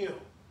not kill,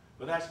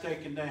 but that's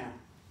taken down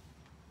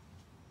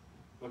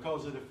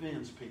because it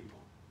offends people.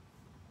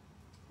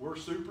 We're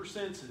super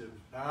sensitive.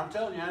 Now, I'm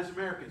telling you, as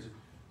Americans,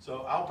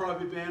 so I'll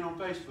probably be banned on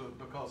Facebook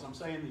because I'm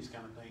saying these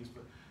kind of things,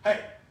 but hey,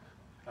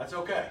 that's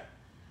okay.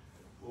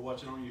 We'll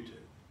watch it on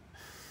YouTube.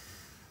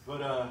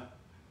 But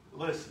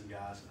listen,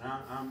 guys,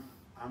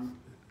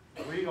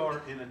 we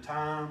are in a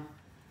time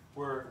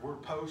where we're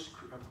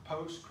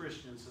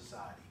post-Christian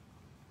society.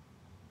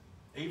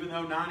 Even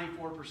though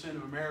 94%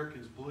 of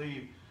Americans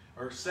believe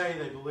or say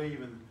they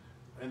believe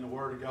in the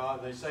Word of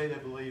God, they say they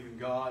believe in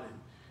God,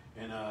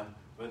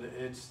 but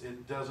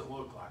it doesn't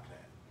look like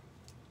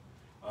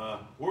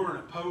that. We're in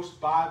a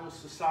post-Bible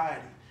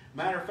society.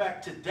 Matter of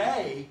fact,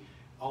 today,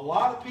 a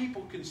lot of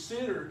people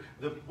consider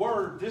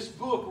this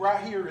book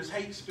right here, as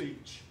hate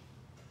speech.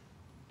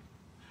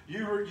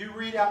 You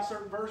read out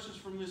certain verses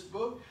from this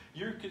book,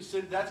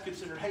 that's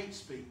considered hate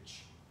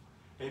speech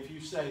if you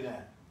say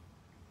that.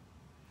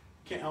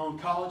 On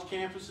college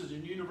campuses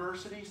and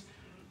universities,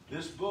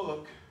 this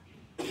book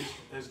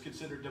is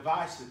considered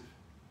divisive,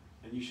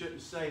 and you shouldn't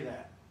say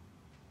that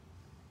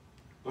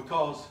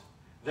because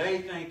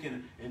they think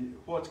in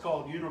what's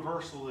called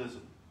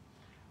universalism.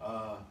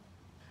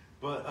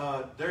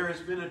 But there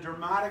has been a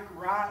dramatic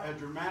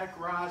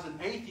rise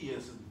in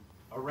atheism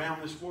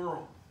around this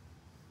world.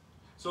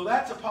 So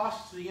that's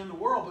apostasy in the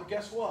world, but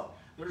guess what?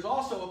 There's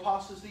also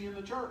apostasy in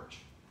the church.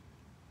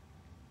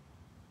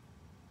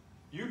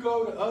 You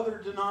go to other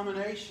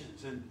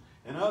denominations and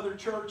other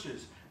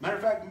churches. Matter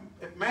of fact,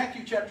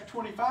 Matthew chapter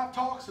 25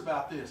 talks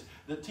about this.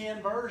 The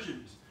 10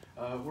 virgins.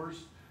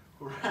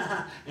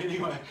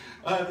 Anyway,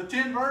 the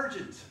 10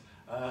 virgins.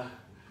 And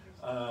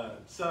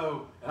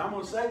I'm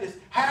going to say this.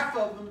 Half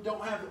of them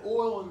don't have the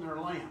oil in their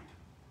lamp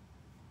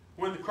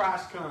when the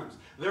Christ comes.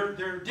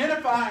 They're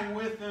identifying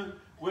with the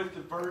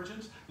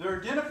virgins. They're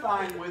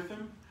identifying with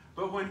them.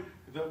 But when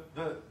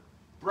the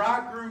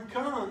bridegroom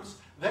comes,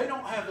 they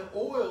don't have the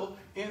oil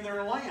in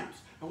their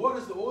lamps. And what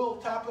is the oil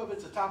type of?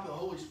 It's a type of the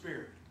Holy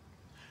Spirit.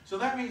 So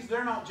that means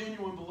they're not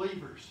genuine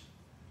believers.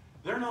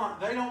 They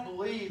don't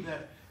believe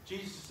that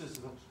Jesus is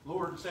the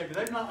Lord and Savior.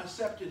 They've not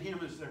accepted Him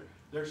as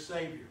their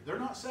Savior. They're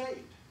not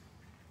saved.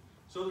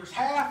 So there's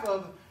half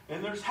of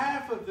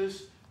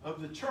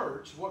the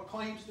church, what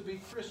claims to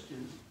be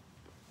Christians.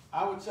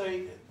 I would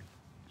say,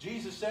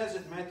 Jesus says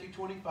it in Matthew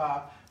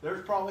 25,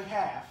 there's probably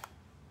half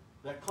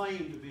that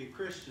claim to be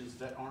Christians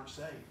that aren't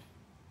saved.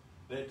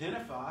 They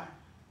identify,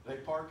 they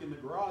park in the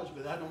garage,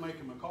 but that don't make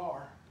them a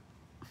car.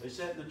 They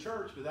sit in the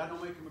church, but that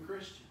don't make them a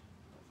Christian.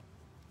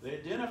 They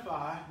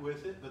identify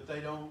with it, but they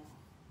don't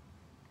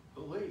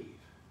believe.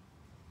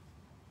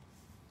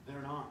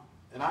 They're not.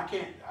 And I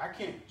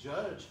can't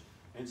judge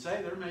and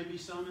say there may be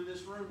some in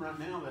this room right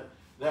now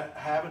that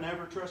haven't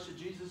ever trusted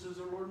Jesus as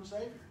their Lord and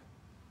Savior.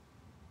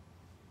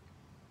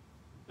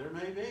 There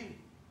may be.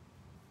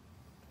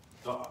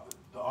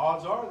 The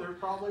odds are there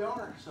probably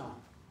are some.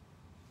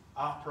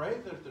 I pray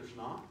that there's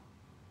not.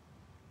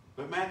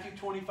 But Matthew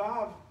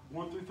 25,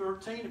 1 through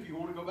 13, if you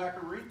want to go back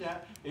and read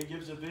that, it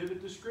gives a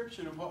vivid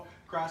description of what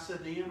Christ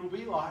said the end will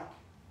be like.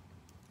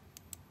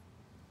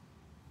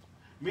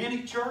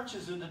 Many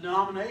churches and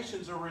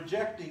denominations are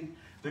rejecting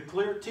the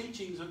clear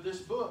teachings of this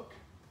book.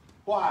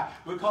 Why?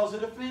 Because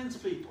it offends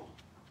people.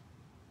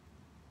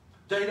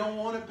 They don't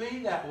want to be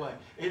that way.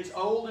 It's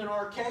old and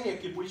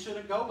archaic, and we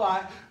shouldn't go by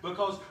it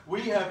because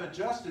we have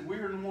adjusted. We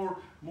are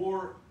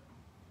more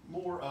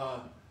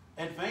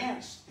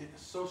advanced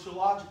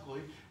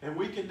sociologically, and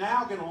we can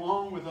now get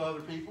along with other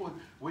people, and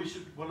we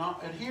should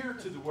not adhere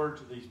to the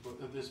words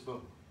of this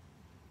book.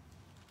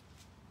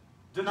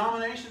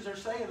 Denominations are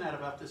saying that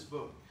about this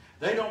book.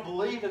 They don't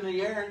believe in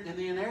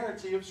the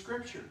inerrancy of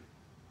Scripture.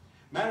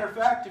 Matter of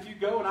fact, if you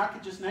go, and I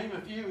could just name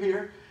a few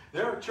here,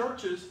 there are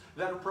churches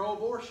that are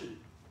pro-abortion,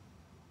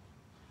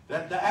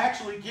 that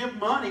actually give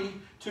money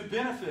to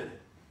benefit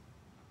it.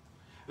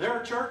 There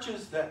are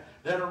churches that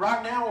are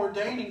right now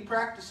ordaining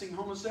practicing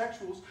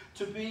homosexuals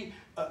to be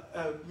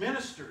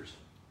ministers,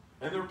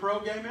 and they're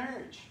pro-gay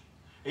marriage.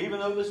 Even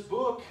though this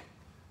book,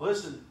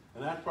 listen,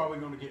 and that's probably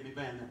going to get me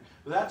banned there,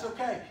 but that's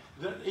okay.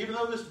 Even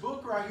though this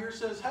book right here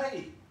says,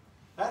 hey,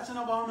 that's an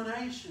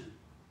abomination.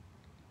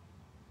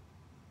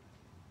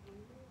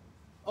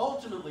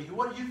 Ultimately,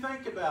 what do you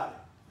think about it?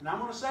 And I'm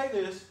going to say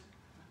this,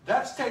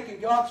 that's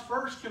taking God's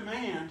first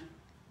command,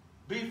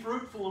 be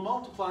fruitful and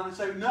multiply, and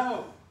say,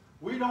 no,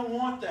 we don't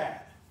want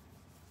that.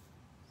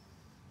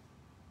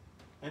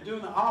 And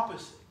doing the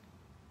opposite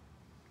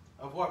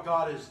of what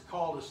God has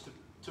called us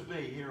to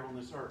be here on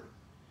this earth.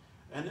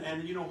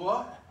 And you know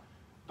what?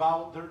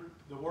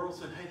 The world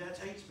said, hey, that's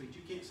hate speech.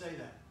 You can't say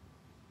that.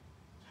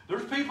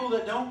 There's people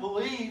that don't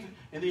believe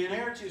in the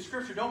inerrancy of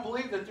Scripture, don't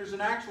believe that there's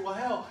an actual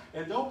hell,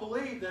 and don't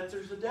believe that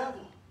there's a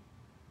devil.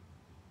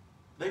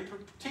 They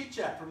teach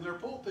that from their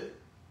pulpit.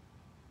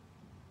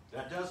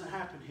 That doesn't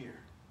happen here.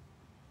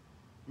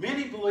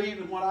 Many believe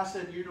in what I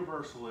said,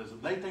 universalism.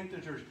 They think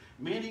that there's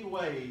many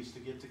ways to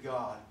get to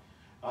God.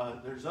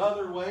 There's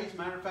other ways.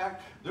 Matter of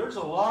fact, there's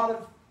a lot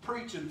of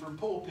preaching from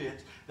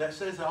pulpits that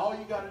says that all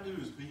you got to do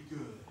is be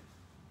good.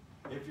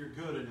 If you're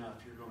good enough,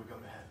 you're going to go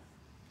to heaven.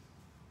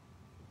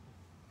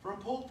 From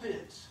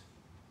pulpits.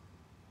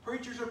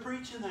 Preachers are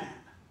preaching that.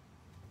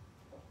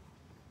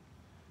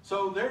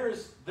 So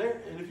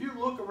and if you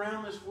look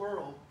around this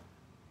world,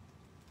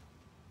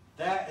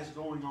 that is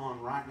going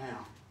on right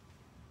now.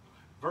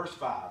 Verse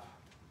 5.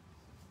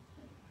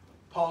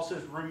 Paul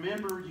says,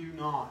 remember you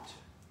not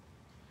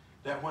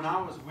that when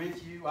I was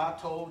with you, I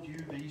told you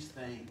these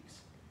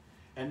things.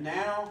 And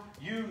now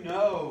you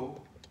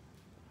know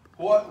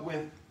what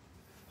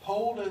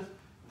withholdeth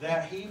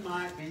that he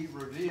might be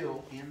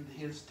revealed in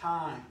his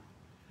time.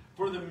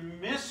 For the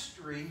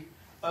mystery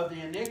of the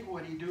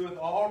iniquity doeth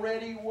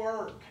already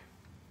work.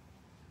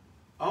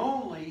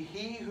 Only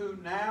he who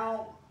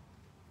now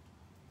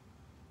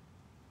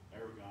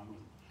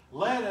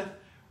letteth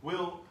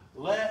will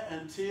let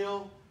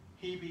until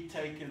he be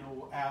taken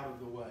out of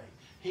the way.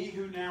 He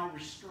who now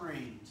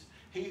restrains,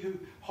 he who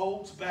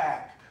holds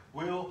back,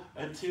 will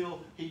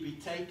until he be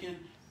taken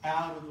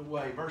out of the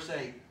way. Verse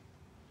 8,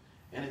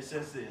 and it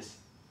says this.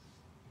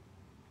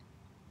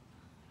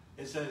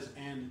 It says,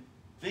 and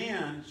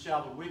then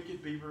shall the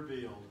wicked be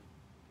revealed,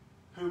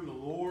 whom the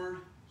Lord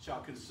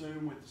shall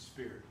consume with the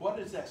Spirit. What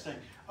is that saying?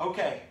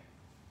 Okay.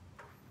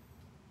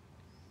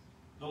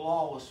 The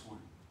lawless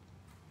one,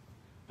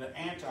 the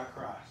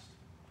Antichrist,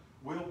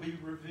 will be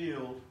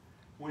revealed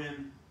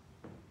when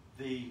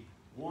the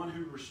one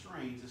who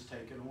restrains is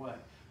taken away.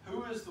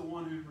 Who is the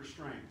one who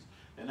restrains?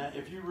 And that,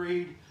 if you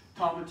read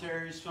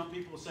commentaries, some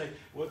people say,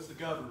 what's the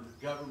government?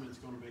 Government's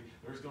going to be,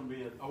 there's going to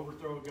be an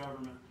overthrow of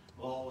government,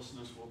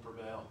 lawlessness will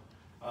prevail.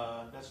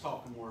 That's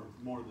talking more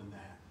than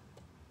that.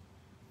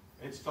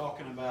 It's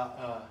talking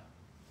about,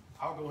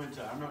 I'll go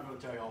into it. I'm not going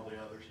to tell you all the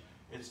others.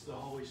 It's the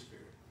Holy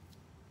Spirit.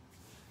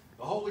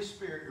 The Holy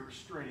Spirit is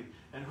restraining.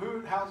 And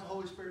how's the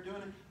Holy Spirit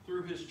doing it?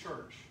 Through His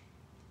church.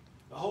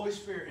 The Holy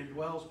Spirit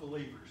indwells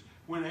believers.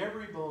 When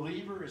every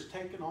believer is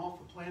taken off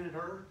the planet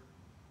Earth,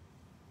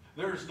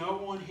 there's no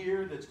one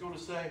here that's going to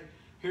say,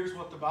 here's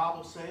what the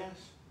Bible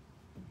says.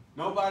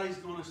 Nobody's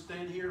going to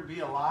stand here and be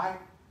a light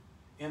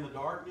in the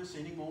darkness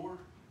anymore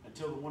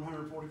until the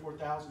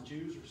 144,000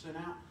 Jews are sent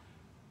out.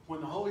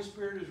 When the Holy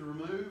Spirit is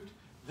removed,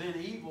 then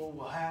evil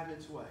will have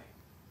its way.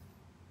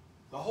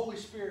 The Holy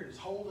Spirit is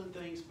holding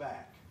things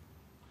back.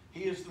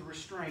 He is the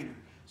restrainer.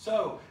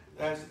 So,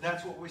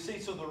 that's what we see.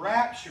 So the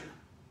rapture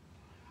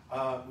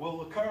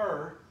will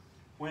occur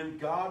when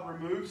God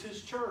removes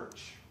His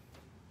church.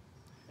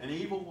 And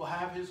evil will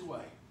have his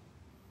way.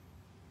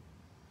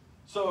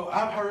 So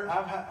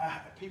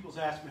people's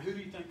asked me, who do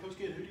you think, Coach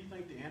Kidd, who do you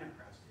think the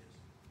Antichrist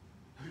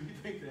is? Who do you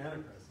think the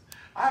Antichrist is?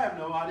 I have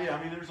no idea.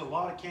 I mean, there's a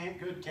lot of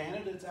good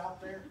candidates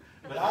out there,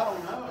 but I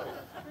don't know.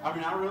 I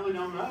mean, I really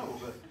don't know.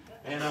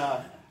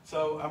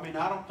 So, I mean,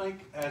 I don't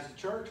think as a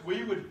church,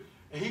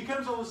 he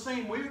comes on the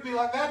scene, we would be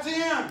like, that's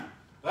him.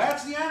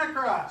 That's the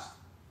Antichrist.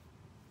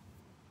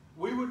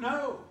 We would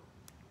know.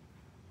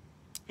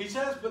 He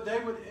says, but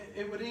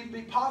it would even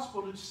be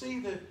possible to see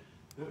that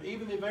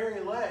even the very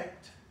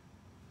elect,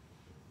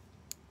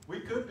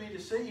 we could be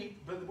deceived,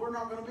 but we're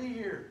not going to be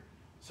here.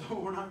 So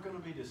we're not going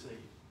to be deceived.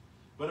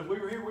 But if we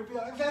were here, we'd be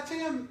like, that's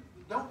him.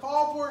 Don't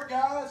fall for it,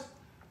 guys.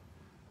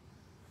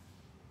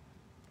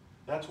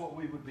 That's what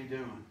we would be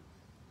doing.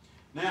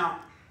 Now,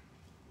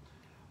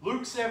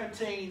 Luke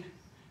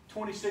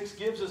 17:26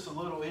 gives us a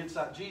little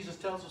insight. Jesus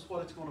tells us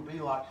what it's going to be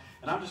like.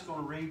 And I'm just going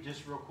to read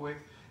just real quick.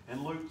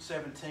 In Luke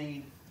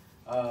 17,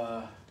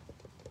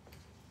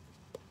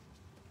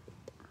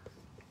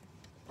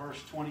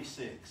 verse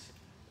 26.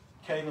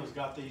 Kayla's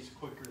got these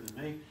quicker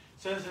than me. It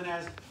says, and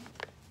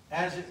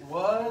as it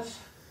was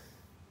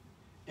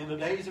in the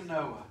days of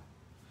Noah,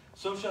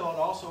 so shall it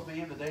also be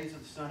in the days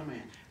of the Son of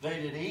Man.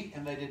 They did eat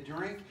and they did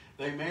drink.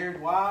 They married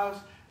wives.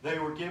 They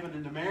were given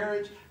into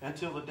marriage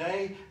until the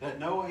day that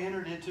Noah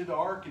entered into the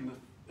ark,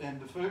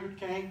 and the food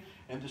came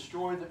and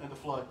destroyed and the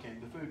flood came.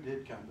 The food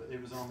did come, but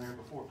it was on there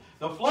before.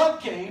 The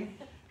flood came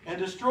and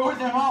destroyed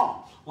them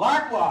all.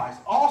 Likewise,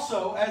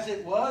 also as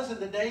it was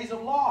in the days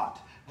of Lot,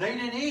 they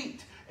did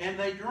eat and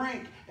they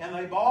drink and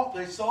they bought,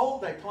 they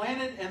sold, they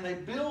planted, and they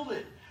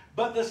builded.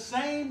 But the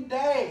same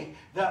day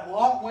that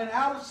Lot went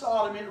out of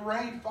Sodom, it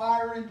rained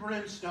fire and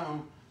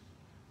brimstone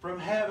from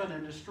heaven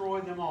and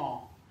destroyed them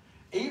all.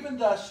 Even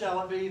thus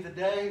shall it be the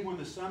day when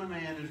the Son of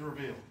Man is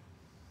revealed.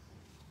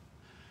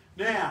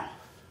 Now,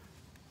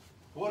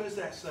 what is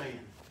that saying?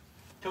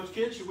 Coach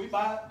Kidd, should we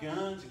buy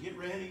guns and get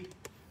ready,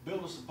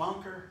 build us a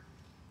bunker?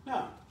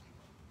 No.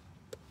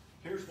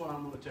 Here's what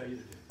I'm going to tell you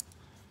to do.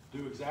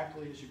 Do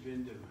exactly as you've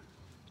been doing,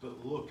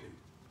 but looking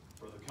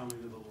for the coming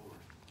of the Lord.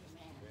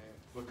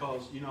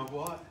 Because, you know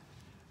what?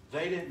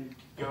 They didn't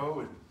go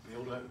and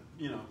build a,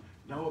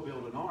 Noah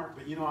built an ark,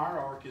 but our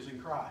ark is in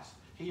Christ.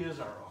 He is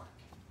our ark.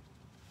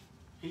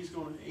 He's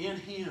going to, in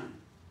Him,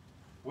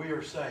 we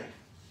are safe.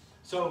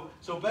 So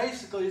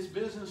basically, it's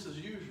business as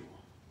usual.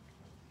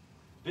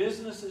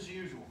 Business as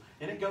usual.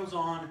 And it goes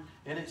on,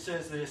 and it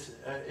says this,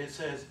 it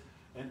says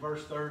in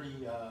verse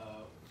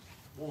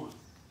 31,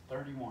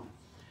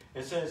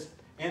 it says,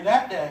 in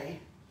that day,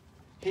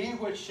 he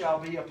which shall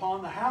be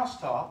upon the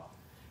housetop,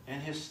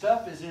 and his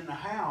stuff is in the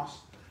house,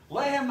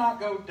 let him not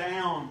go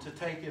down to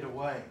take it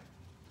away.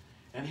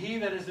 And he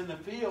that is in the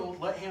field,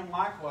 let him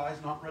likewise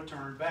not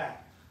return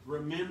back.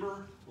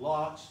 Remember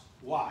Lot's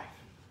wife.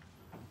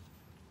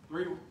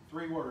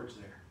 Three words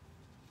there.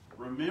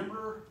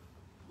 Remember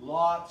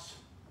Lot's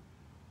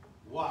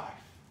wife.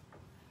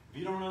 If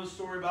you don't know the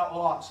story about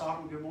Lot,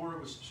 Sodom and Gomorrah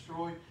was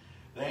destroyed.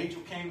 The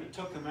angel came and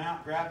took them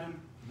out, grabbed them.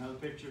 Another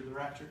picture of the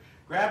rapture.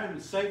 Grabbed them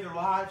and saved their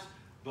lives.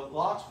 But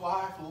Lot's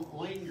wife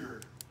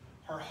lingered.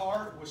 Her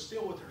heart was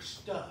still with her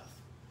stuff.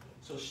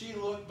 So she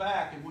looked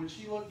back, and when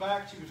she looked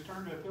back, she was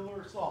turned to a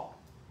pillar of salt.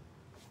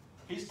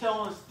 He's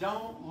telling us,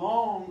 don't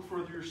long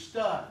for your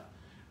stuff.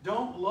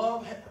 Don't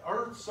love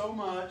earth so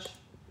much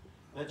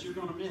that you're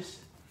going to miss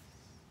it.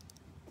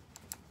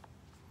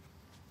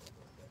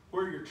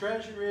 Where your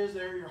treasure is,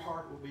 there your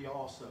heart will be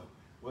also.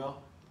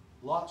 Well,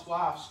 Lot's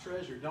wife's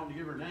treasure, don't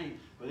give her name,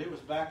 but it was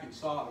back in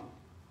Sodom.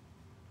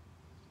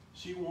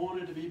 She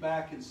wanted to be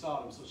back in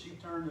Sodom, so she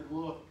turned and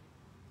looked.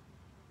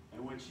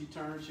 And when she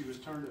turned, she was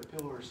turned to a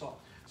pillar of salt.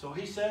 So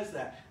he says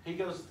that. He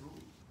goes,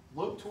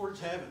 look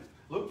towards heaven.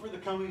 Look for the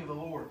coming of the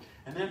Lord.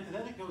 And then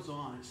it goes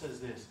on. It says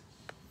this.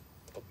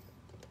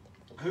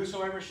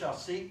 Whosoever shall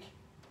seek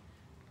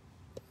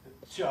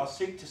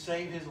to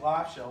save his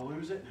life shall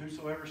lose it. And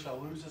whosoever shall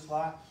lose his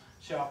life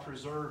shall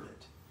preserve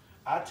it.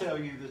 I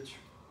tell you that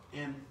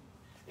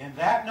in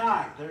that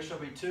night there shall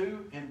be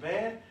two in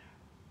bed.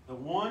 The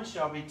one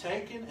shall be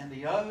taken and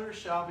the other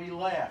shall be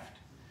left.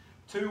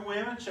 Two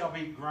women shall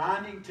be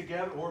grinding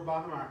together, or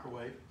by the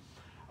microwave.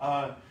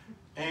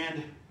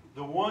 And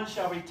the one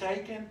shall be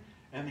taken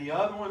and the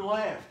other one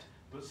left.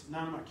 But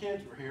none of my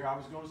kids were here. I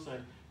was going to say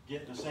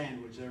getting a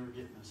sandwich. They were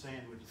getting a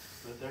sandwich,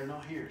 but they're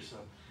not here. So,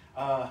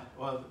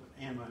 well,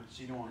 Emma,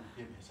 she don't want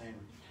to give me a sandwich.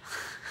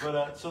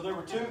 But so there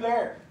were two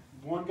there.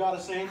 One got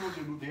a sandwich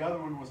and the other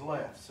one was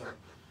left. So,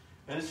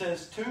 and it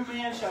says, two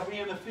men shall be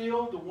in the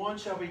field. The one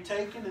shall be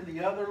taken and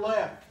the other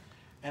left.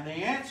 And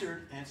they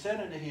answered and said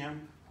unto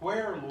him,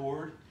 where,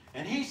 Lord?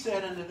 And he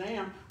said unto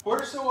them,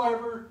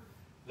 wheresoever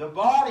the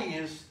body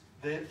is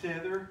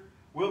thither,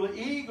 will the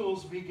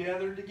eagles be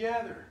gathered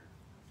together.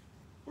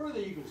 Where do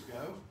the eagles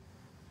go?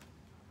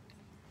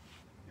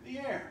 In the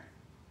air.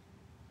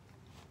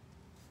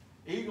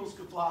 Eagles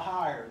could fly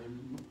higher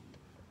than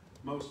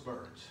most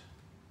birds.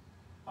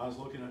 I was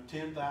looking at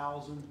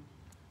 10,000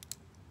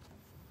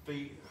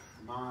 feet,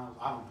 miles,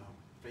 I don't know,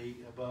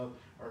 feet above,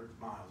 or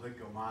miles. They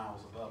could go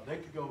miles above. They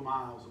could go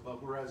miles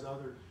above, whereas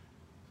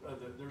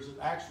there's an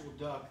actual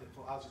duck that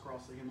flies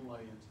across the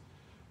Himalayas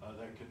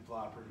that could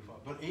fly pretty far.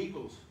 But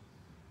eagles,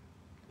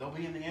 they'll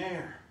be in the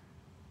air.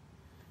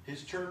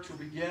 His church will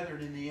be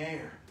gathered in the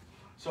air.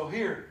 So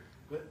here,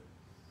 but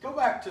go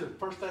back to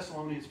 1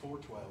 Thessalonians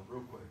 4:12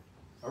 real quick.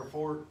 Or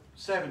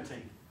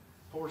 4:17.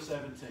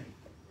 4:17.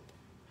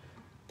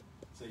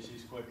 See,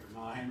 she's quicker.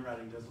 My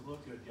handwriting doesn't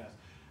look good, guys.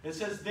 It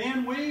says,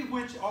 then we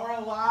which are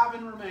alive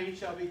and remain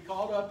shall be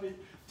caught up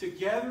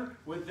together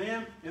with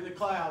them in the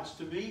clouds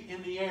to meet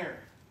in the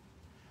air.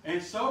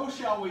 And so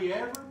shall we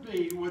ever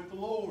be with the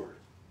Lord.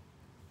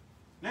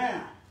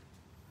 Now,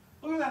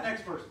 look at that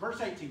next verse. Verse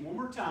 18, one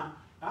more time.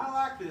 I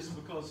like this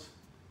because,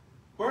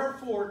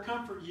 wherefore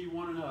comfort ye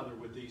one another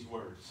with these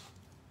words.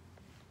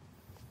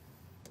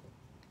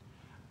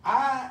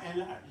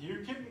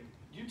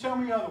 You tell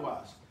me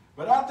otherwise,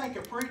 but I think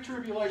a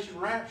pre-tribulation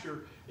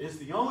rapture is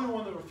the only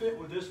one that will fit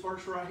with this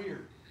verse right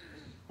here.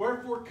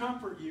 Wherefore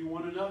comfort you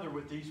one another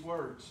with these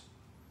words.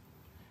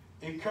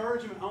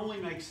 Encouragement only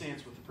makes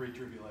sense with the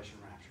pre-tribulation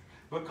rapture.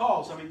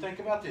 Because, think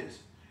about this.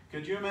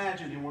 Could you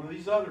imagine in one of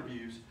these other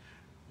views,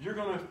 you're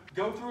going to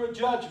go through a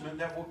judgment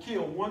that will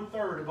kill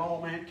 1/3 of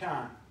all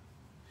mankind.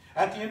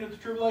 At the end of the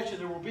tribulation,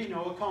 there will be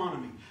no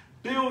economy.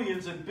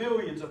 Billions and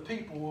billions of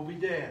people will be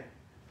dead.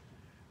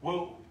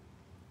 Will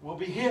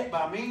be hit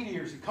by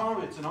meteors and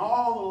comets, and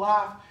all the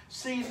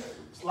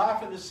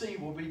life in the sea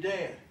will be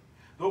dead.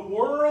 The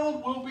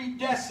world will be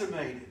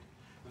decimated.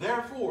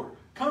 Therefore,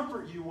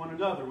 comfort you one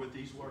another with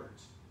these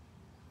words.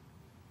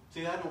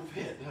 See, that don't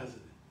fit, does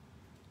it?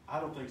 I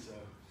don't think so.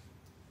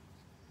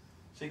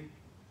 See,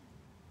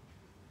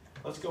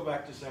 let's go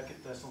back to 2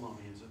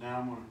 Thessalonians, and now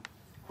I'm going to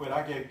quit.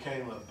 I gave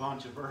Kayla a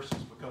bunch of verses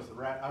because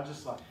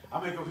I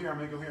may go here, I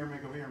may go here, I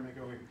may go here, I may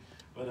go here.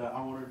 But I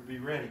want her to be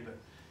ready. But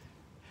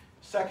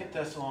 2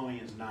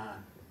 Thessalonians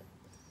 9,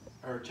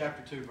 or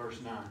chapter 2, verse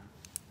 9.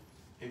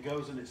 It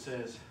goes and it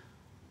says,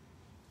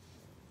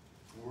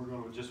 we're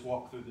going to just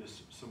walk through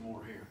this some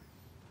more here.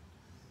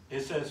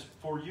 It says,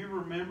 for you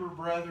remember,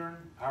 brethren,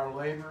 our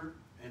labor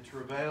and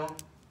travail,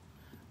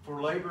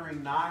 for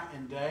laboring night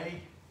and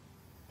day.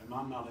 And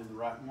I'm not in the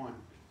right one.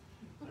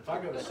 If I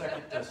go to 2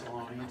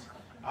 Thessalonians,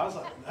 I was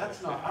like,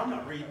 I'm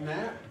not reading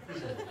that.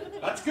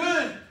 That's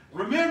good.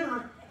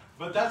 Remember,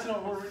 but that's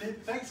not where we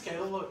need. Thanks,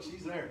 Kayla. Look,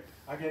 she's there.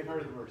 I gave her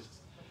the verses.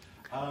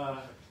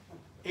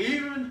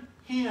 Even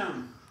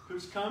him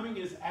whose coming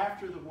is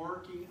after the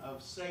working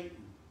of Satan,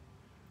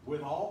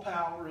 with all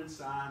power and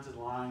signs and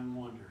lying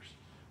wonders.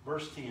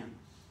 Verse 10.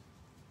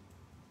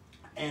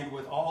 And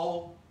with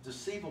all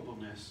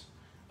deceivableness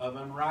of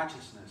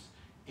unrighteousness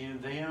in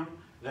them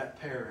that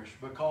perish,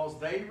 because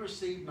they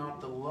receive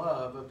not the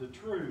love of the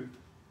truth,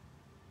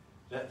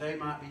 that they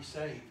might be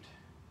saved.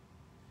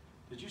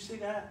 Did you see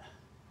that?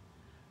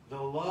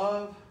 The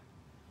love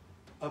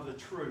of the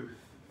truth,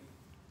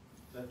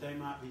 that they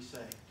might be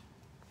saved.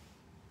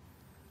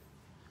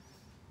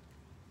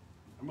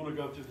 I'm going to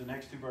go through the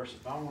next two verses,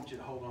 but I want you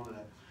to hold on to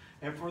that.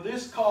 And for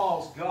this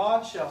cause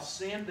God shall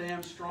send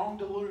them strong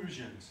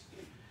delusions,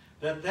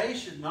 that they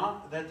should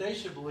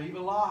believe a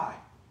lie,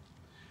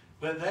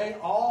 that they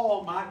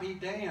all might be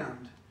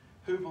damned,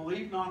 who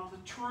believe not the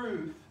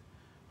truth,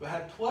 but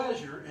had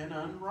pleasure in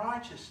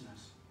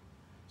unrighteousness.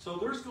 So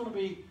there's going to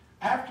be,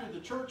 after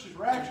the church is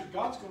raptured,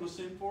 God's going to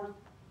send forth,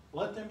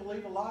 let them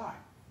believe a lie.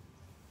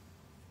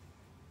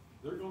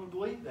 They're going to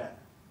believe that.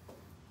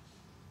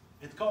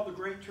 It's called the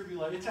Great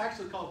Tribulation. It's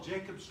actually called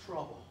Jacob's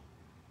Trouble.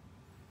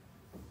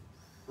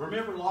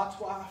 Remember Lot's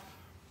wife?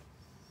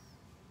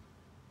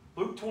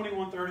 Luke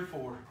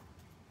 21:34.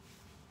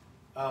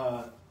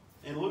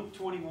 In Luke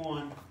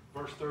 21,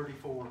 verse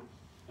 34,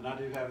 and I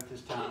do have it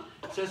this time,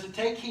 it says, and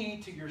take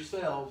heed to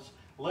yourselves,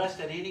 lest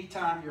at any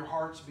time your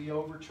hearts be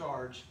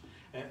overcharged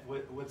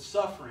with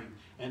suffering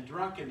and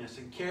drunkenness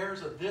and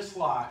cares of this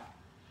life,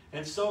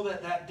 and so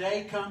that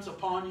day comes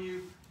upon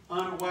you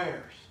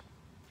unawares.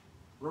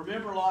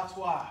 Remember Lot's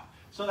wife.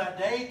 So that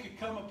day could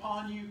come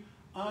upon you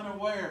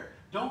unaware.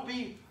 Don't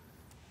be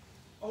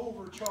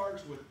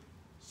overcharged with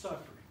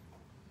suffering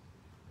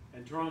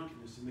and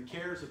drunkenness and the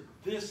cares of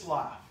this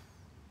life.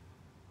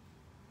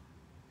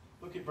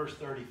 Look at verse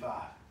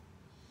 35.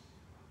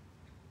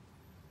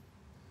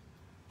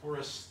 For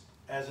as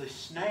a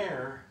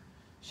snare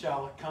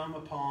shall it come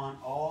upon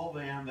all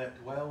them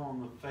that dwell on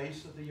the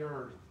face of the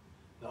earth,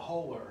 the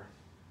whole earth.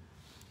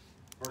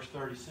 Verse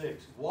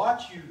 36.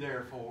 Watch you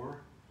therefore,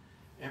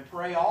 and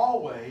pray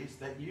always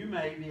that you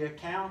may be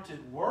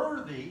accounted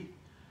worthy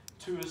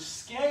to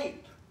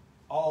escape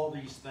all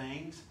these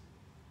things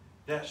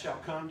that shall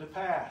come to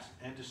pass,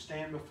 and to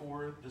stand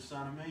before the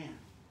Son of Man.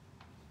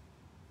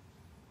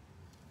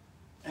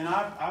 And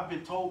I've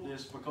been told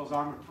this because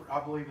I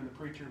believe in the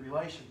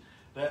pre-tribulation,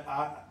 that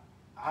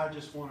I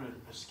just want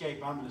to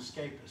escape. I'm an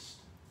escapist.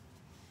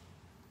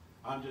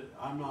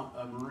 I'm not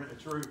a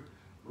true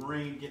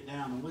Marine. Get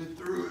down and live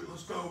through it.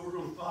 Let's go. We're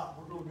going to fight.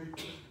 We're going to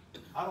be.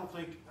 I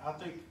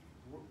think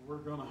we're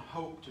going to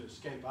hope to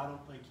escape. I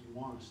don't think you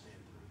want to stand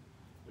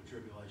through the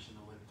tribulation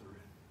and live through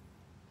it.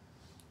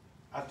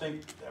 I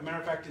think, as a matter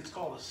of fact, it's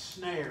called a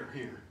snare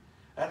here.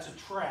 That's a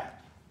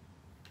trap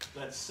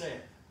that's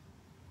set.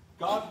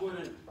 God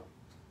wouldn't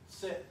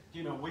set,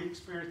 we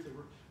experience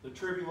the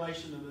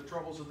tribulation and the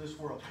troubles of this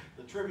world,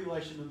 the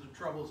tribulation and the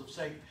troubles of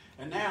Satan.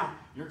 And now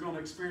you're going to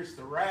experience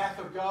the wrath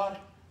of God.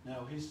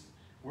 No,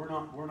 we're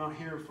not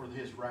here for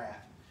his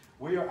wrath.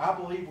 I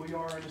believe we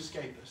are an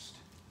escapist.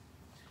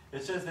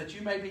 It says that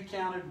you may be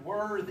counted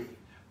worthy.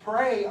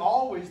 Pray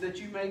always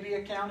that you may be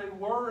accounted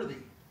worthy.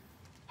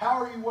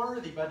 How are you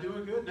worthy? By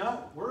doing good?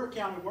 No, we're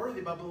accounted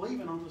worthy by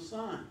believing on the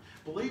Son,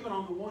 believing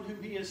on the one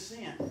whom he has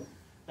sent.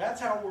 That's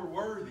how we're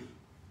worthy.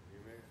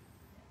 Amen.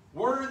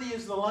 Worthy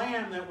is the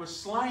Lamb that was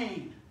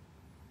slain.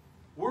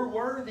 We're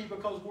worthy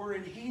because we're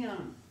in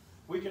him.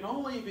 We can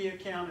only be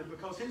accounted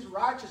because his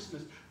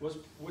righteousness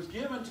was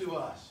given to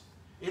us.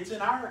 It's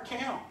in our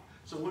account.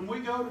 So when we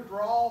go to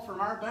draw from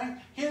our bank,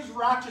 His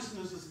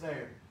righteousness is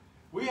there.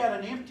 We had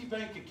an empty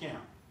bank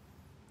account.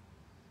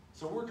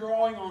 So we're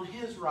drawing on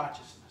His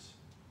righteousness.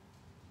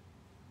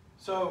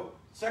 So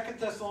 2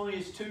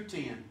 Thessalonians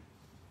 2:10.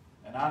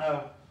 And I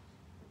know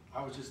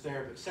I was just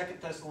there, but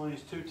 2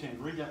 Thessalonians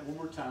 2:10. Read that one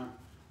more time.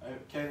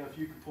 Kayla, if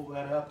you can pull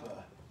that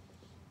up.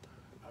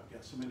 I've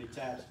got so many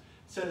tabs. It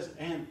says,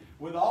 and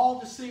with all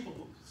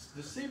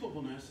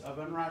deceivableness of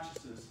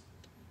unrighteousness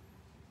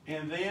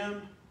in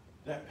them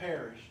that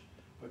perish,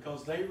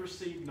 because they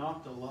receive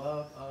not the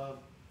love of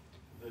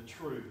the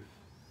truth,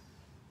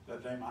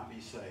 that they might be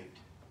saved.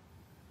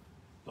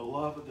 The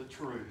love of the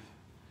truth.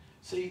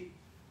 See,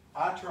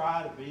 I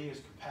try to be as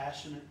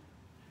compassionate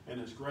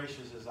and as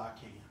gracious as I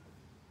can.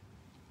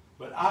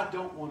 But I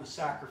don't want to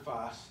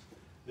sacrifice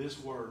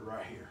this word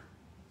right here.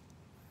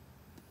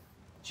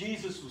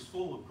 Jesus was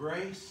full of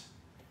grace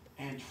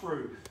and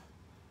truth.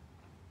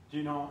 Do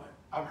you know,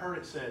 I've heard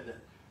it said that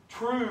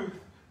truth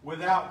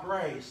without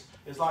grace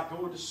is like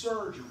going to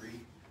surgery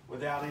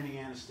without any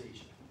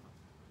anesthesia.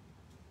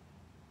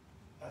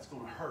 That's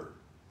going to hurt.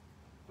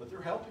 But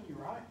they're helping you,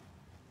 right?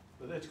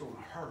 But it's going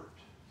to hurt.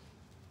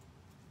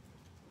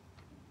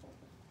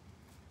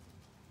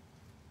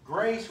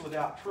 Grace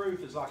without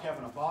truth is like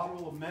having a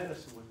bottle of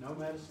medicine with no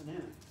medicine in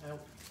it.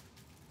 Help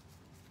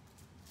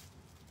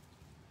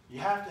you.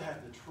 You have to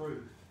have the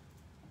truth.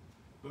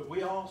 But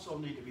we also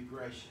need to be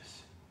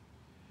gracious.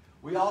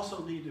 We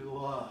also need to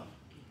love.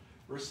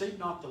 Receive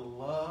not the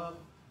love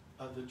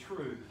of the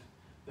truth,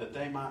 that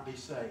they might be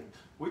saved.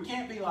 We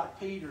can't be like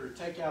Peter and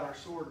take out our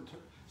sword and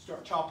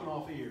start chopping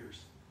off ears.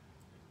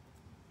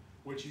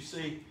 Which you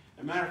see,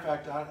 as a matter of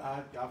fact,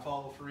 I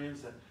follow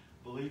friends that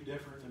believe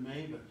different than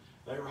me, but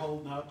they were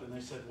holding up and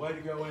they said, way to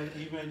go,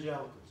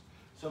 evangelicals.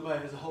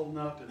 Somebody is holding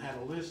up and had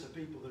a list of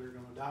people that are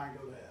going to die and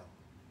go to hell.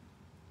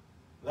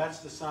 That's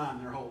the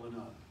sign they're holding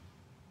up.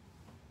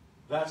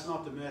 That's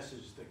not the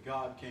message that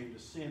God came to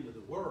send to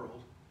the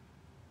world,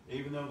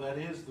 even though that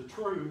is the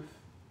truth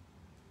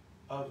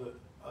of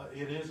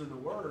it is in the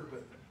Word,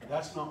 but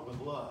that's not with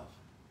love.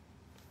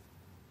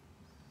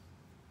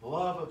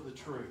 Love of the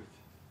truth.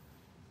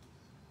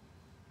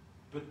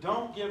 But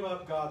don't give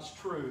up God's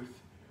truth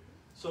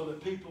so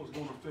that people are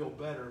going to feel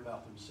better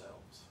about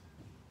themselves.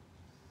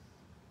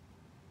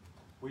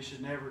 We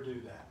should never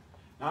do that.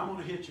 Now I'm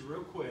going to hit you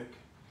real quick,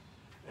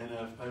 and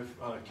if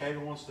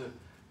Kayla wants to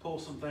pull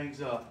some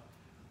things up.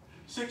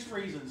 6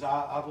 reasons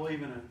I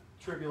believe in a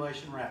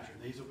tribulation rapture.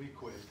 These will be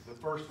quick. The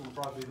first one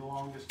will probably be the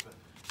longest, but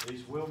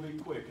these will be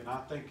quick. And I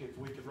think if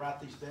we could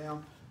write these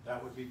down,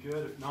 that would be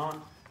good. If not,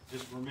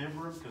 just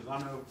remember them, because I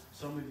know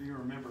some of you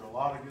remembered a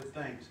lot of good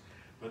things.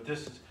 But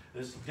this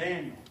is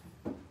Daniel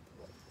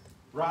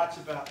writes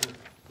about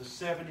the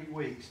 70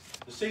 weeks.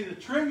 You see, the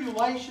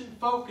tribulation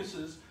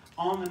focuses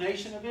on the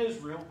nation of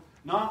Israel,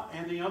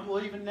 and the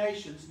unbelieving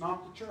nations,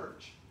 not the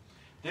church.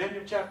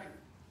 Daniel chapter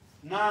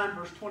 9,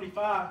 verse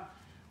 25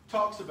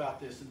 talks about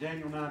this. In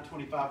Daniel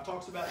 9:25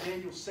 talks about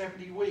Daniel's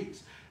 70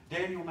 weeks.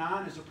 Daniel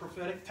 9 is a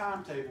prophetic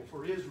timetable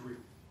for Israel.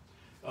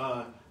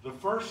 The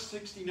first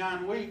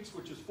 69 weeks,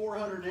 which is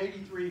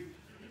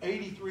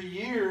 483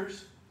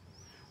 years,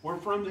 were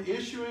from the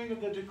issuing of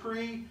the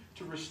decree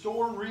to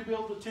restore and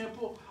rebuild the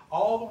temple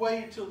all the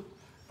way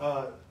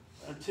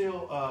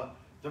until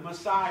the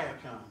Messiah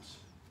comes.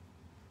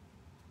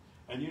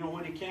 And you know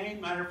when he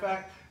came? Matter of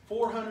fact,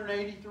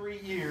 483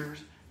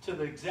 years to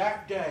the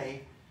exact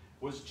day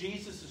was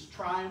Jesus'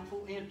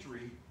 triumphal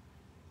entry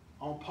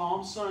on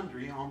Palm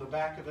Sunday on the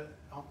back of an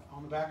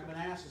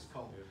ass's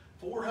colt.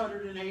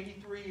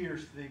 483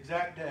 years to the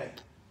exact day.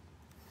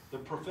 The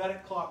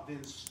prophetic clock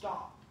then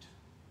stopped.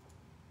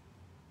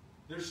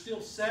 There's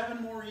still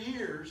 7 more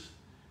years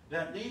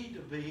that need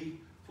to be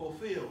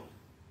fulfilled.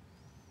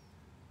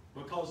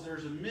 Because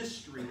there's a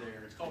mystery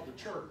there. It's called the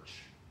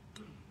church.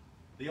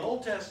 The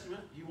Old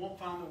Testament, you won't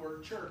find the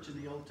word church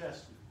in the Old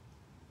Testament.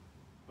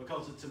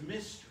 Because it's a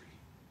mystery.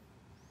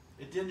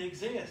 It didn't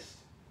exist.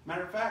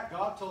 Matter of fact,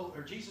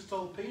 Jesus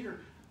told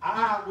Peter,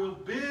 I will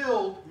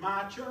build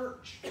my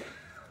church.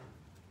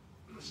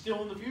 It's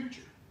still in the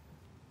future.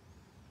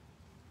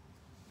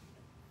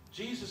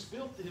 Jesus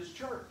built his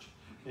church.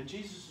 And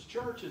Jesus'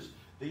 church is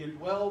the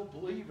indwelled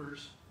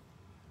believers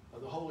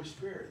of the Holy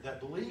Spirit that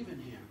believe in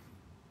him.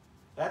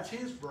 That's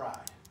his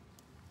bride.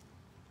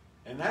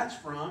 And that's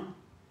from,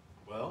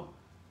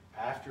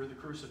 after the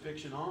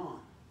crucifixion on.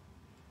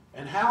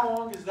 And how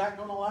long is that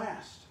going to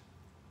last?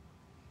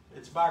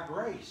 It's by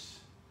grace.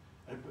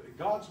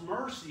 God's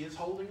mercy is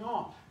holding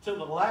on till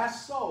the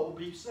last soul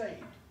be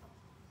saved.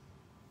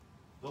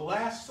 The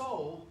last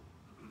soul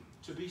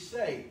to be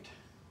saved.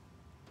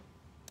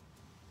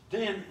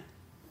 Then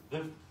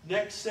the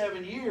next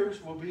 7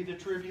 years will be the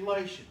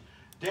tribulation.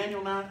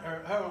 Daniel 9,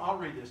 I'll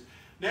read this.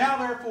 Now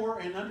therefore,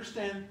 and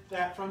understand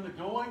that from the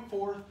going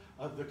forth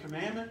of the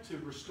commandment to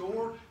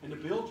restore and to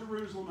build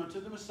Jerusalem unto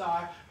the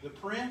Messiah, the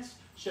prince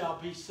shall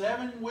be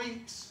 7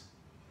 weeks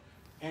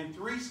and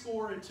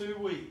 62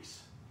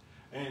 weeks.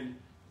 And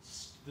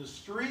the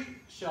street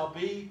shall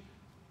be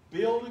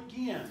built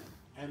again,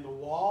 and the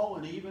wall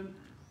and even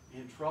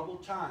in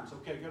troubled times.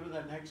 Okay, go to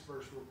that next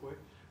verse real quick.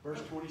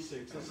 Verse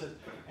 26. It says,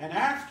 and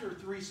after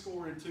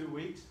 62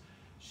 weeks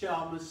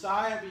shall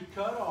Messiah be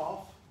cut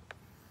off,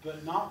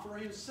 but not for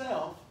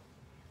himself,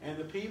 and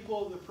the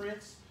people of the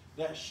prince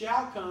that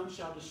shall come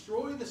shall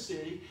destroy the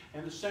city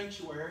and the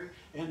sanctuary,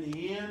 and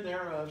the end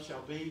thereof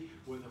shall be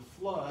with a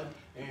flood,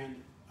 and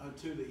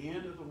unto the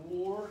end of the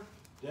war,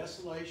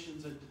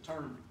 desolations and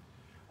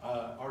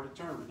are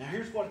determined. Now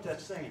here's what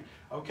that's saying.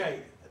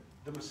 Okay,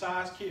 the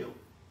Messiah's killed.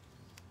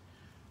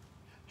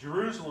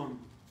 Jerusalem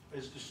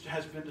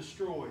has been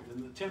destroyed,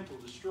 and the temple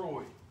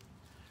destroyed.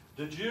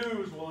 The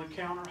Jews will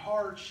encounter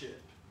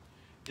hardship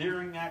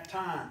during that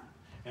time.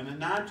 And in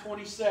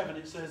 9:27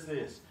 it says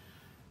this.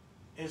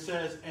 It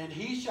says, and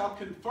he shall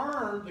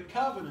confirm the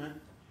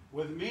covenant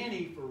with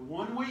many for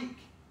 1 week.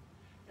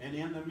 And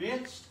in the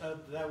midst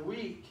of that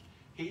week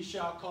he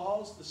shall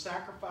cause the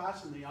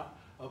sacrifice and the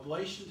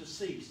oblation to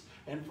cease.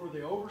 And for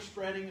the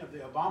overspreading of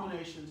the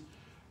abominations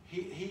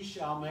he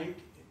shall make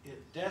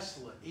it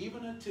desolate,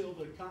 even until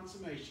the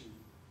consummation.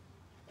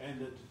 And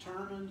the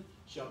determined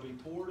shall be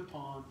poured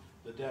upon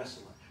the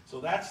desolate. So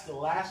that's the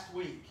last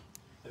week.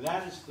 And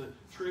that is the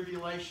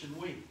tribulation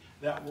week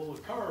that will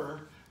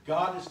occur.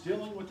 God is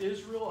dealing with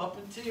Israel up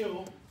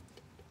until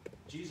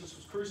Jesus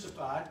was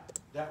crucified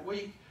that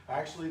week.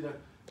 Actually, the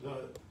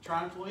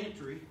triumphal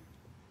entry.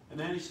 And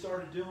then he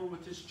started dealing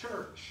with his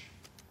church.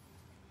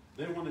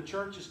 Then when the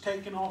church is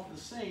taken off the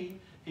scene,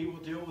 he will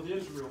deal with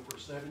Israel for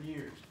 7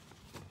 years.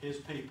 His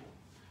people.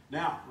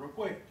 Now, real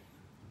quick.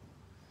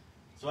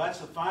 So that's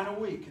the final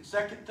week. And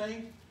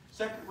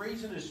second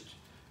reason is,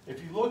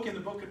 if you look in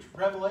the book of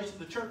Revelation,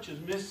 the church is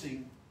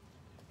missing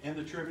in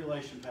the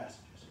tribulation passages.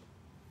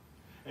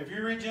 If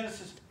you read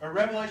Genesis or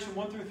Revelation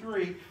 1 through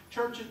 3,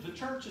 the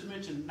church is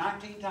mentioned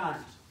 19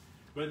 times.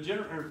 But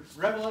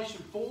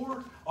Revelation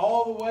 4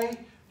 all the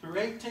way through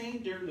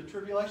 18 during the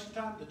tribulation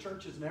time, the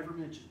church is never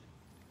mentioned.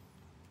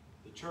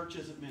 The church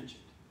isn't mentioned.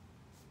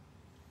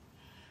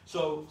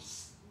 So,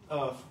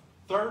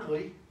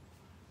 thirdly,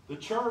 the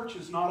church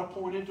is not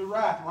appointed to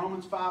wrath.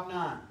 Romans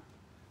 5:9.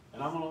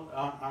 And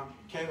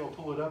Kayla will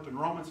pull it up. In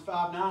Romans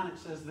 5:9 it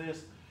says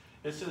this.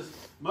 It says,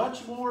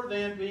 much more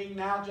than being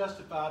now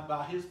justified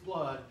by his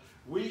blood,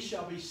 we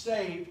shall be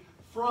saved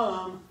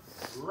from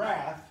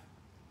wrath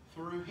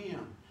through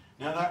him.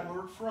 Now that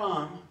word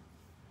from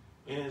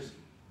is,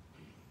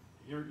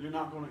 you're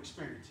not going to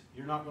experience it.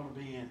 You're not going to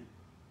be in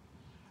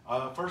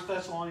it. 1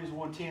 Thessalonians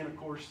 1:10, of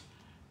course,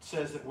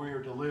 says that we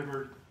are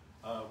delivered.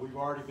 We've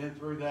already been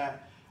through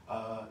that.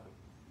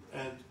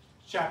 And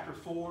chapter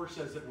 4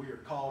 says that we are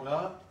called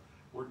up.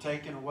 We're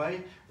taken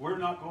away. We're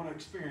not going to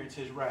experience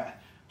his wrath.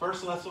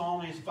 1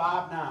 Thessalonians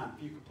 5:9.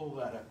 If you could pull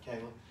that up,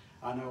 Caleb.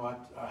 I know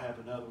I have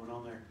another one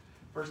on there.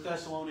 1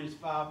 Thessalonians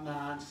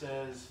 5:9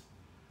 says,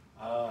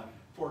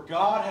 for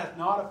God hath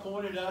not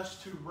appointed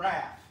us to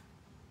wrath,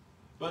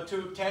 but to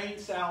obtain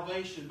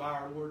salvation by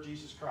our Lord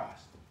Jesus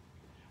Christ.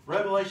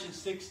 Revelation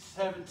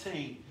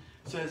 6:17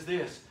 says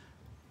this,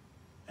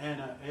 and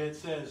it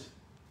says,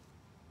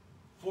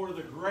 for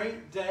the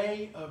great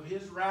day of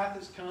his wrath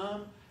is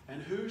come,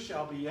 and who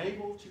shall be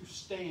able to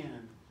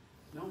stand?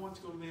 No one's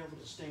going to be able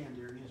to stand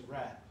during his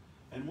wrath.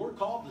 And we're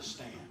called to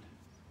stand.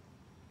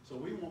 So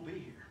we won't be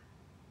here.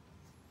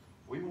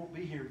 We won't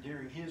be here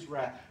during his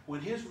wrath. When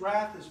his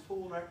wrath is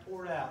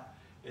poured out,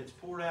 it's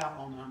poured out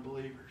on the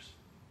unbelievers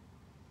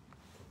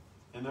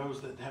and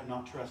those that have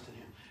not trusted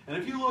him. And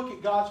if you look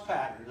at God's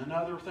pattern,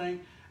 another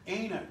thing,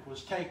 Enoch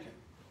was taken.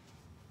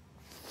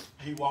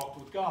 He walked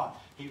with God.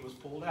 He was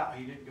pulled out.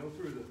 He didn't go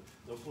through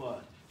the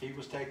flood. He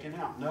was taken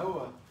out.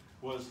 Noah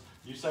was,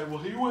 you say, well,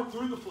 he went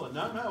through the flood.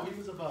 No, he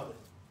was above it.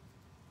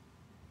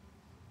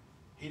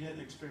 He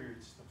didn't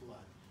experience the flood.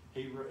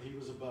 He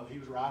was above. He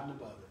was riding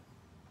above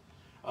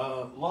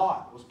it.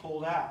 Lot was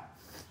pulled out.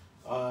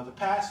 The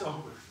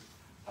Passover.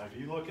 If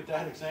you look at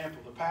that example,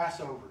 the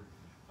Passover,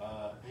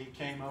 he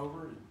came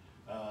over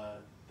and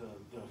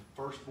the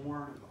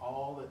firstborn of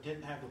all that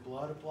didn't have the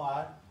blood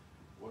applied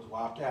was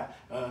wiped out.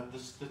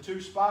 The 2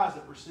 spies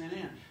that were sent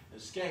in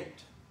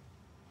escaped.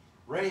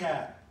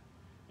 Rahab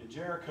and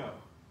Jericho.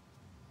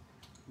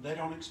 They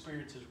don't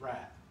experience his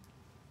wrath.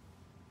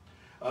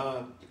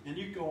 And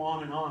you go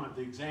on and on of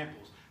the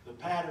examples. The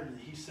pattern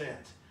that he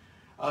set.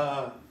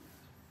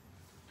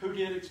 Who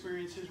did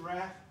experience his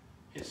wrath?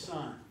 His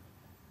son.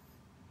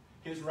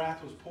 His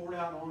wrath was poured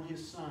out on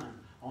his son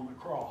on the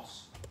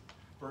cross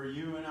for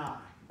you and I.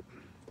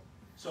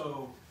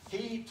 So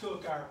he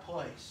took our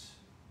place.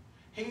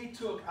 He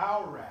took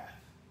our wrath.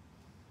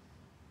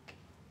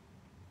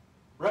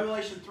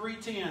 Revelation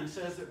 3:10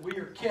 says that we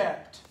are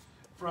kept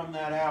from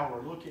that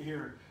hour. Look at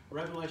here.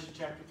 Revelation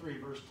chapter 3,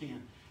 verse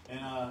 10.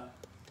 And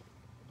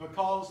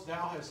because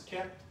thou hast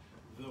kept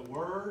the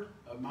word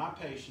of my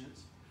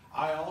patience,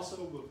 I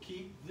also will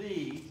keep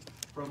thee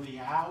from the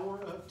hour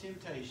of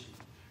temptation,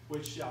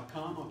 which shall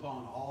come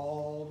upon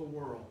all the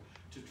world,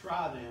 to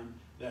try them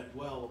that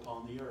dwell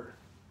upon the earth.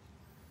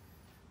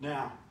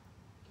 Now,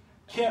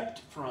 kept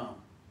from.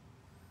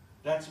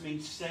 That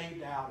means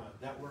saved out of.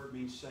 That word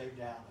means saved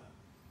out of.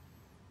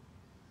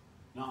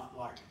 Not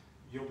like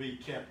you'll be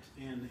kept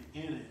in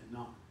it.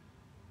 Not.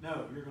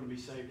 No, you're going to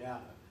be saved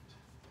out of it.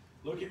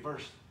 Look at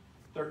verse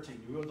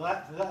 13.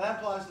 That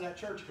applies to that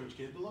church, Coach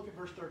Kidd, but look at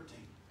verse 13.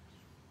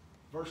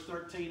 Verse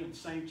 13 of the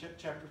same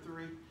chapter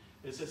 3.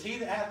 It says, he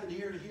that hath an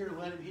ear to hear,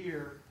 let him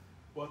hear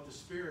what the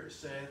Spirit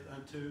saith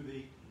unto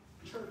the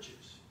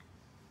churches.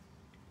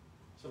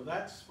 So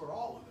that's for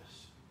all of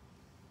us.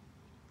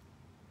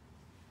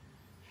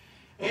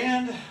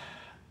 And,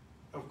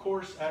 of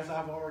course, as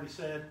I've already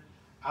said,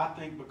 I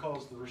think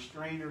because the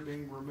restrainer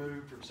being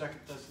removed from 2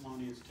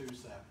 Thessalonians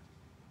 2:7.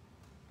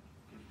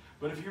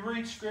 But if you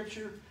read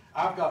Scripture,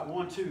 I've got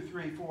 1, 2,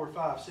 3, 4,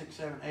 5, 6,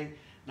 7, 8,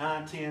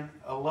 9, 10,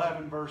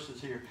 11 verses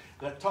here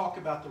that talk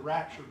about the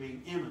rapture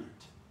being imminent.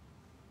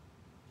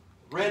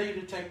 Ready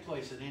to take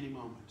place at any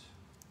moment.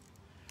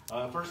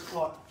 1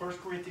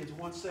 Corinthians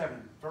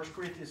 1:7, 1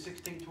 Corinthians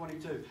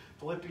 16:22,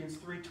 Philippians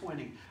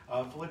 3:20,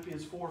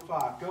 Philippians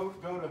 4:5. Go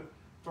to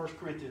 1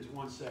 Corinthians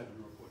 1:7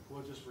 real quick.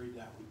 We'll just read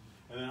that one.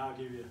 And then I'll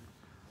give you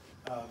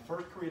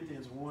 1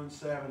 Corinthians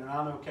 1:7. And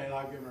I know, Kayla,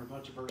 I've given her a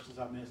bunch of verses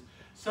I missed.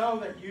 So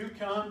that you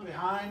come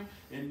behind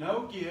in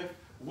no gift,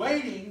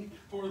 waiting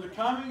for the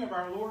coming of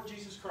our Lord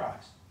Jesus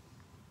Christ.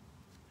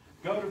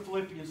 Go to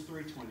Philippians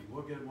 3:20.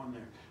 We'll get one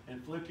there. In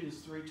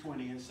Philippians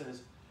 3:20 it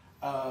says,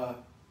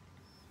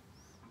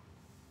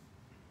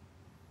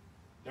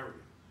 there we go.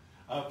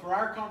 For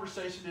our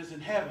conversation is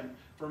in heaven,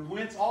 from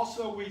whence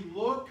also we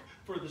look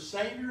for the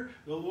Savior,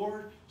 the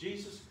Lord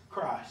Jesus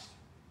Christ.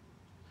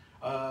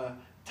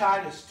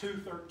 Titus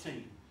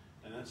 2:13.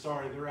 And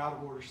sorry, they're out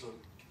of order, so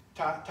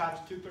Titus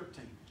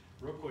 2:13.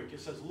 Real quick. It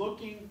says,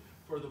 looking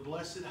for the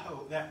blessed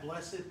hope, that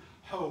blessed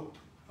hope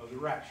of the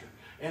rapture.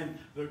 And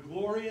the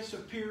glorious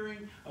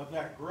appearing of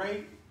that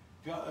great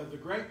God, of the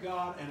great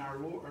God and our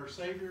Lord, our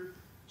Savior,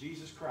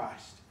 Jesus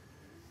Christ.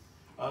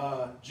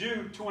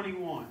 Jude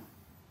 21.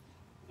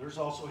 There's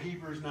also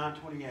Hebrews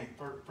 9:28,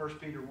 1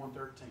 Peter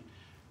 1:13.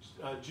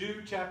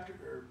 Jude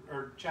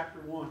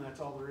chapter 1, that's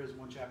all there is,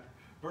 one chapter.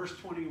 Verse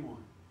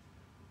 21.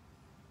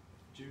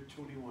 Jude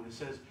 21. It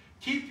says,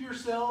 keep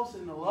yourselves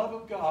in the love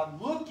of God,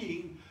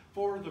 looking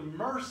for the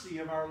mercy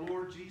of our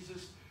Lord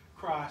Jesus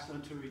Christ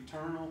unto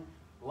eternal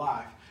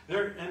life.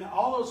 There, and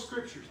all those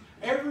scriptures,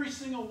 every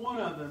single one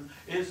of them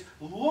is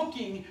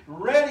looking,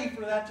 ready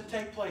for that to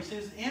take place.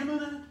 His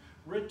imminent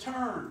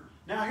return.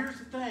 Now here's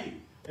the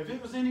thing. If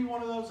it was any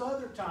one of those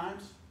other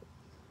times,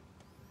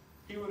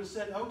 he would have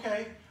said,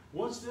 okay,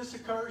 once this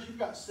occurs, you've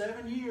got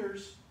 7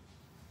 years.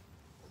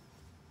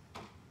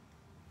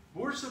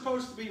 We're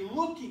supposed to be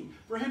looking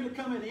for him to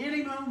come in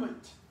any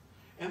moment.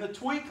 In the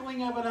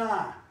twinkling of an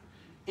eye.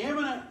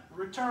 Imminent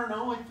return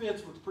only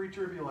fits with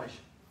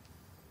pre-tribulation.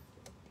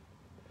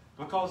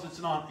 Because it's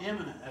not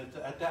imminent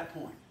at that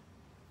point.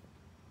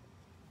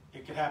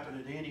 It could happen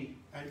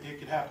it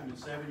could happen in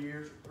 7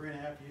 years or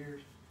 3.5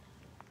 years.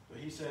 But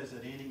he says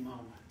at any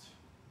moment.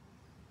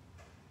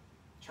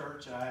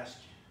 Church, I ask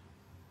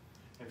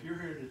you, if you're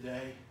here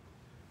today,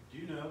 do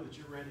you know that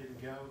you're ready to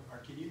go? Or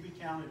can you be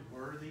counted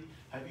worthy?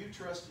 Have you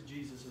trusted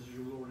Jesus as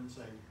your Lord and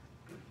Savior?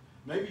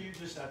 Maybe you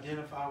just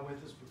identify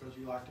with us because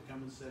you like to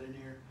come and sit in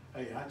here.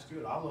 Hey, that's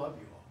good. I love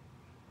you all.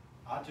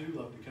 I do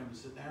love to come and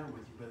sit down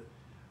with you, but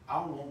I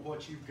want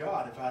what you've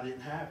got if I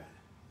didn't have it.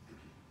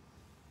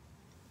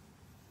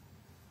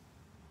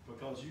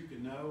 Because you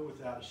can know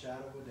without a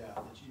shadow of a doubt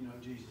that you know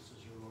Jesus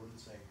is your Lord and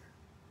Savior.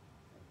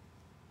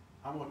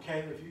 I'm going to,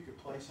 Kayla, if you could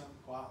play something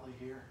quietly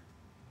here.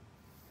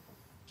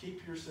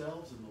 Keep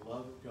yourselves in the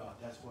love of God.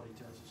 That's what he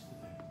tells us to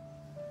do.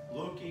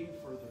 Looking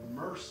for the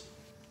mercy.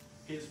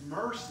 His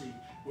mercy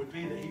would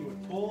be that he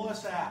would pull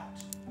us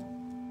out.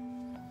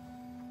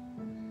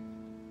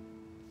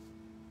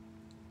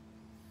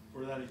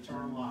 For that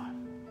eternal life.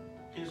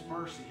 His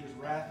mercy, his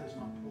wrath is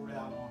not poured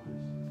out on us.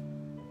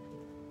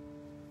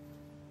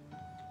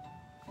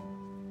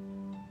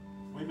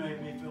 We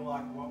may feel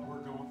like what we're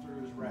going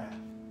through is wrath.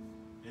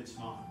 It's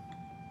not.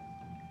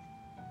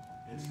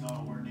 It's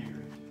nowhere near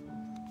it.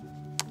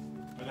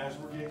 But as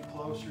we're getting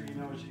closer, you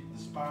know, as the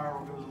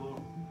spiral goes a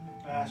little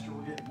faster,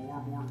 we're getting more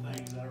and more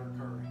things that are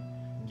occurring,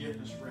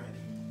 getting us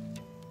ready.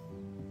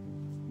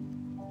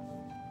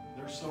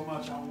 There's so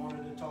much I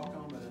wanted to talk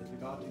on, but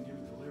God didn't give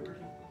me the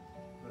liberty.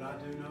 But I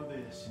do know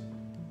this.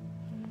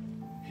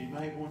 He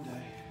may one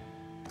day,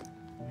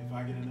 if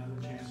I get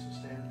another chance to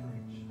stand and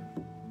preach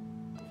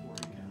before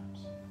he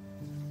comes.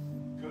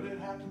 Could it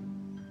happen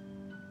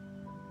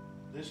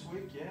this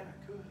week? Yeah,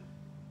 it could.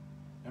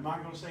 Am I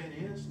going to say it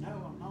is? No,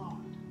 I'm not.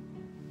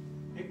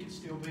 It could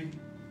still be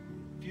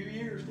a few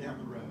years down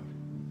the road.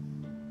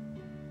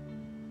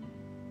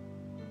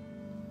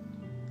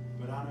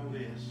 But I know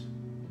this.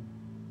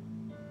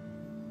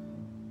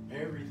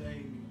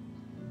 Everything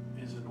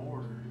is in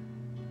order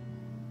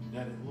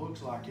that it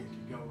looks like it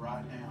could go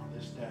right now,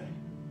 this day.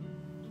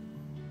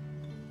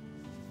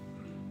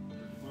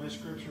 When this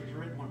scripture was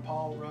written, when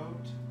Paul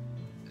wrote,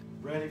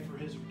 ready for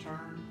his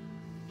return,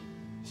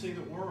 see,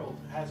 the world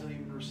hasn't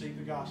even received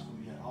the gospel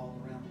yet all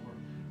around the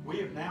world. We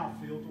have now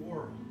filled the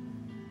world.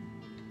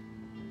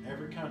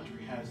 Every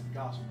country has the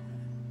gospel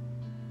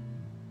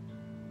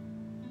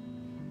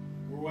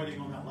in it. We're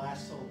waiting on that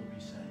last soul to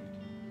be saved.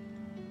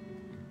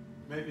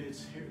 Maybe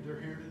it's here,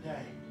 they're here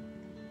today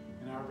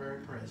in our very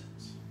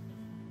presence.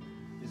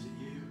 Is it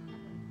you?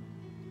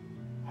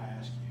 I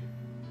ask you.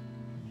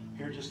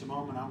 Here in just a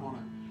moment, I want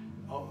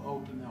to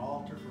open the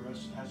altar for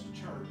us as a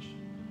church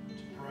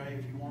to pray.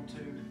 If you want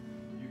to,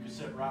 you can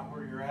sit right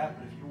where you're at.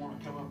 But if you want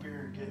to come up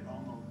here and get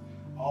on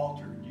the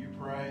altar and you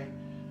pray,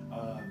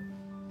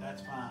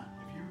 that's fine.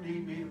 If you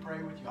need me to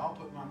pray with you, I'll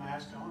put my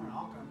mask on and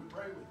I'll come and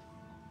pray with you.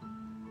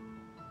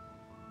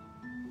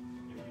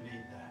 If you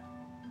need that.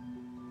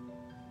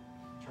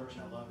 Church,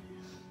 I love you.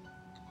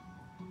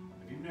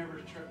 If you've never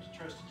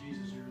trusted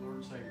Jesus as your Lord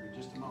and Savior, in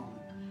just a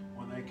moment,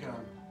 when they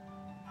come,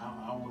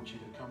 I want you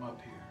to come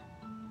up here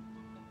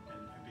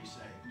and be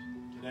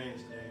saved. Today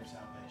is the day of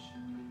salvation.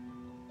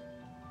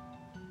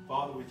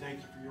 Father, we thank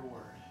you for your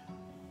word.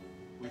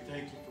 We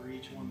thank you for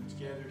each one that's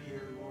gathered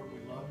here. Lord, we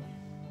love you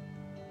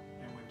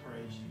and we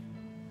praise you.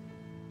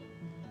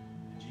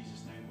 In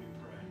Jesus' name we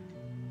pray.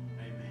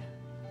 Amen.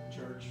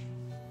 Church,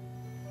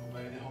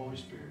 obey the Holy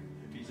Spirit.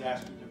 If he's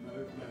asking you to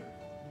move, move.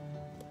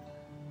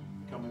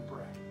 Come and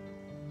pray.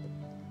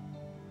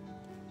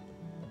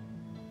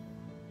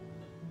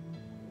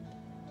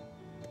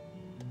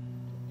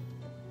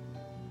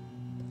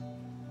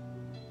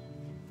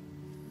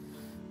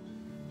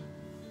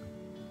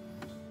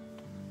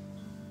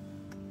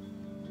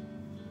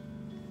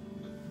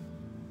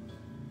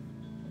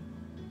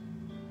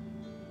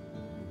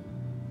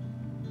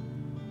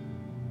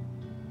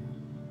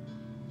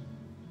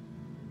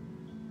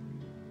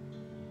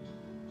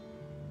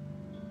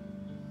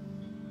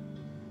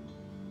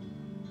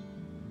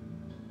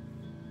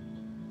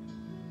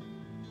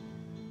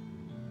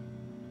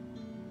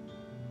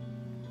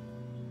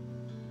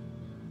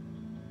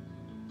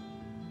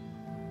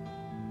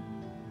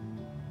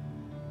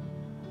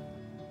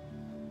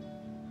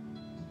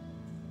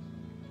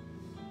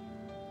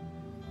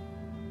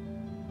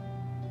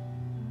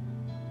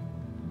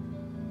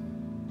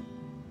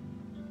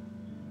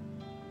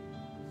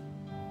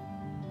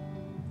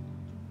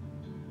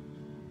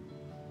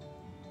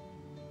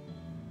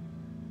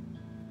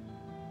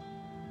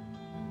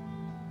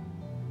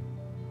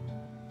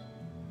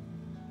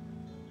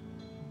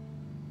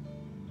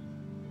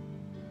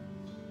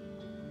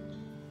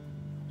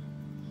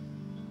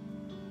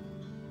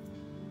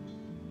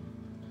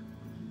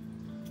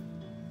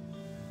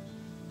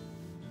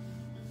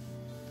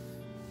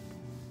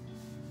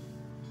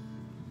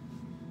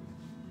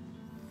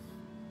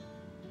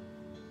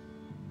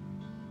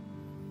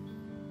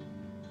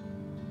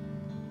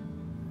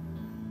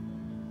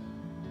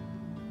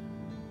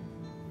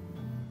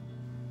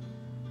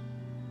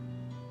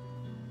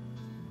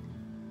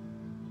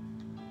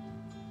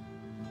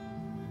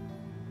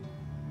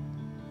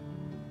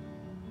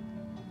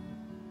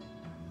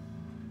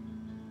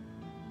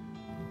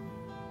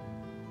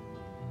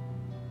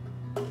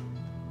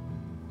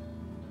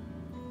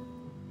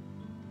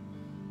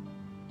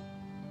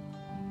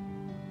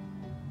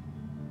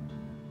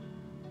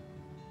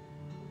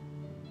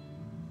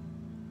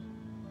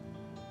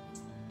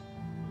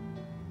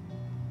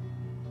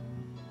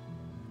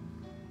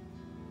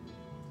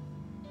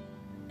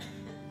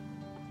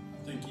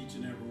 Thank each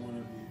and every one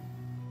of you.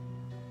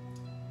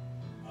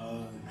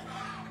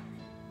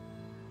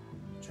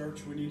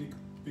 Church, we need to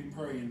be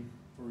praying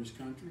for his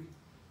country.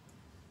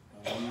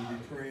 We need to be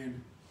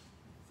praying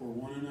for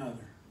one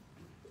another.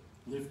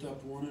 Lift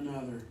up one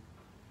another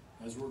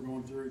as we're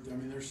going through. I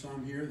mean, there's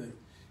some here that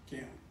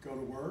can't go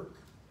to work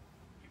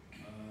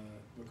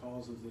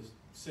because of the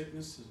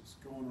sickness that's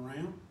going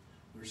around.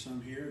 There's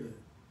some here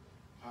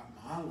that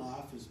my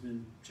life has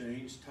been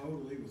changed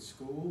totally with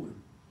school, and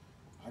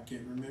I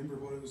can't remember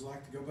what it was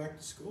like to go back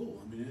to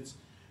school. I mean, it's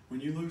when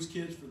you lose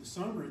kids for the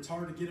summer, it's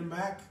hard to get them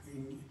back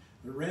and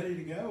they're ready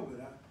to go.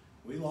 But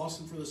we lost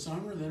them for the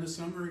summer, then the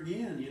summer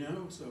again, you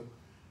know. So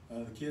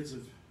the kids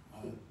have,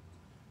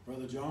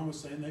 Brother John was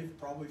saying, they've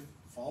probably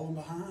fallen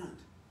behind.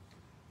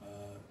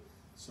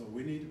 So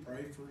we need to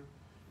pray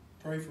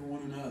for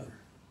one another.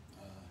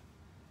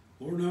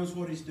 Lord knows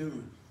what he's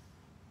doing.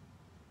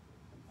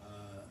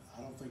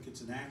 I don't think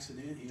it's an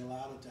accident. He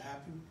allowed it to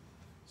happen.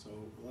 So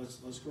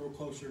let's grow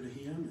closer to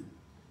him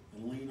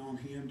and lean on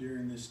him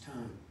during this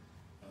time.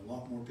 A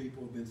lot more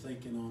people have been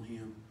thinking on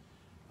him,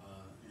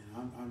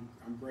 and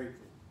I'm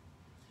grateful.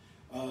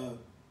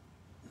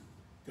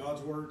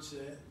 God's word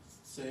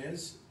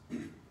says,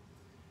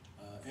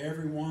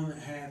 everyone that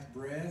hath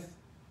breath,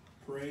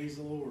 praise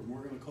the Lord. And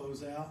we're going to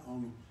close out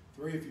on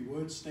 3. If you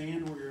would,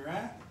 stand where you're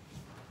at.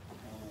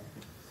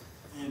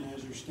 And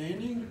as you're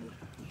standing,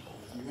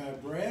 you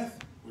have breath,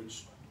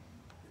 which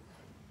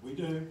we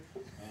do.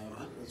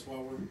 That's why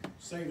we're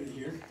saving it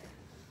here.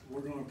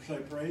 We're going to say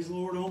praise the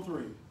Lord on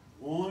 3.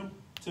 1,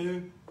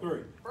 2, 3.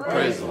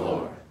 Praise the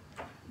Lord.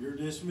 You're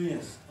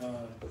dismissed.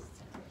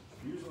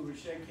 Usually we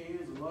shake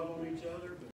hands and love on each other, but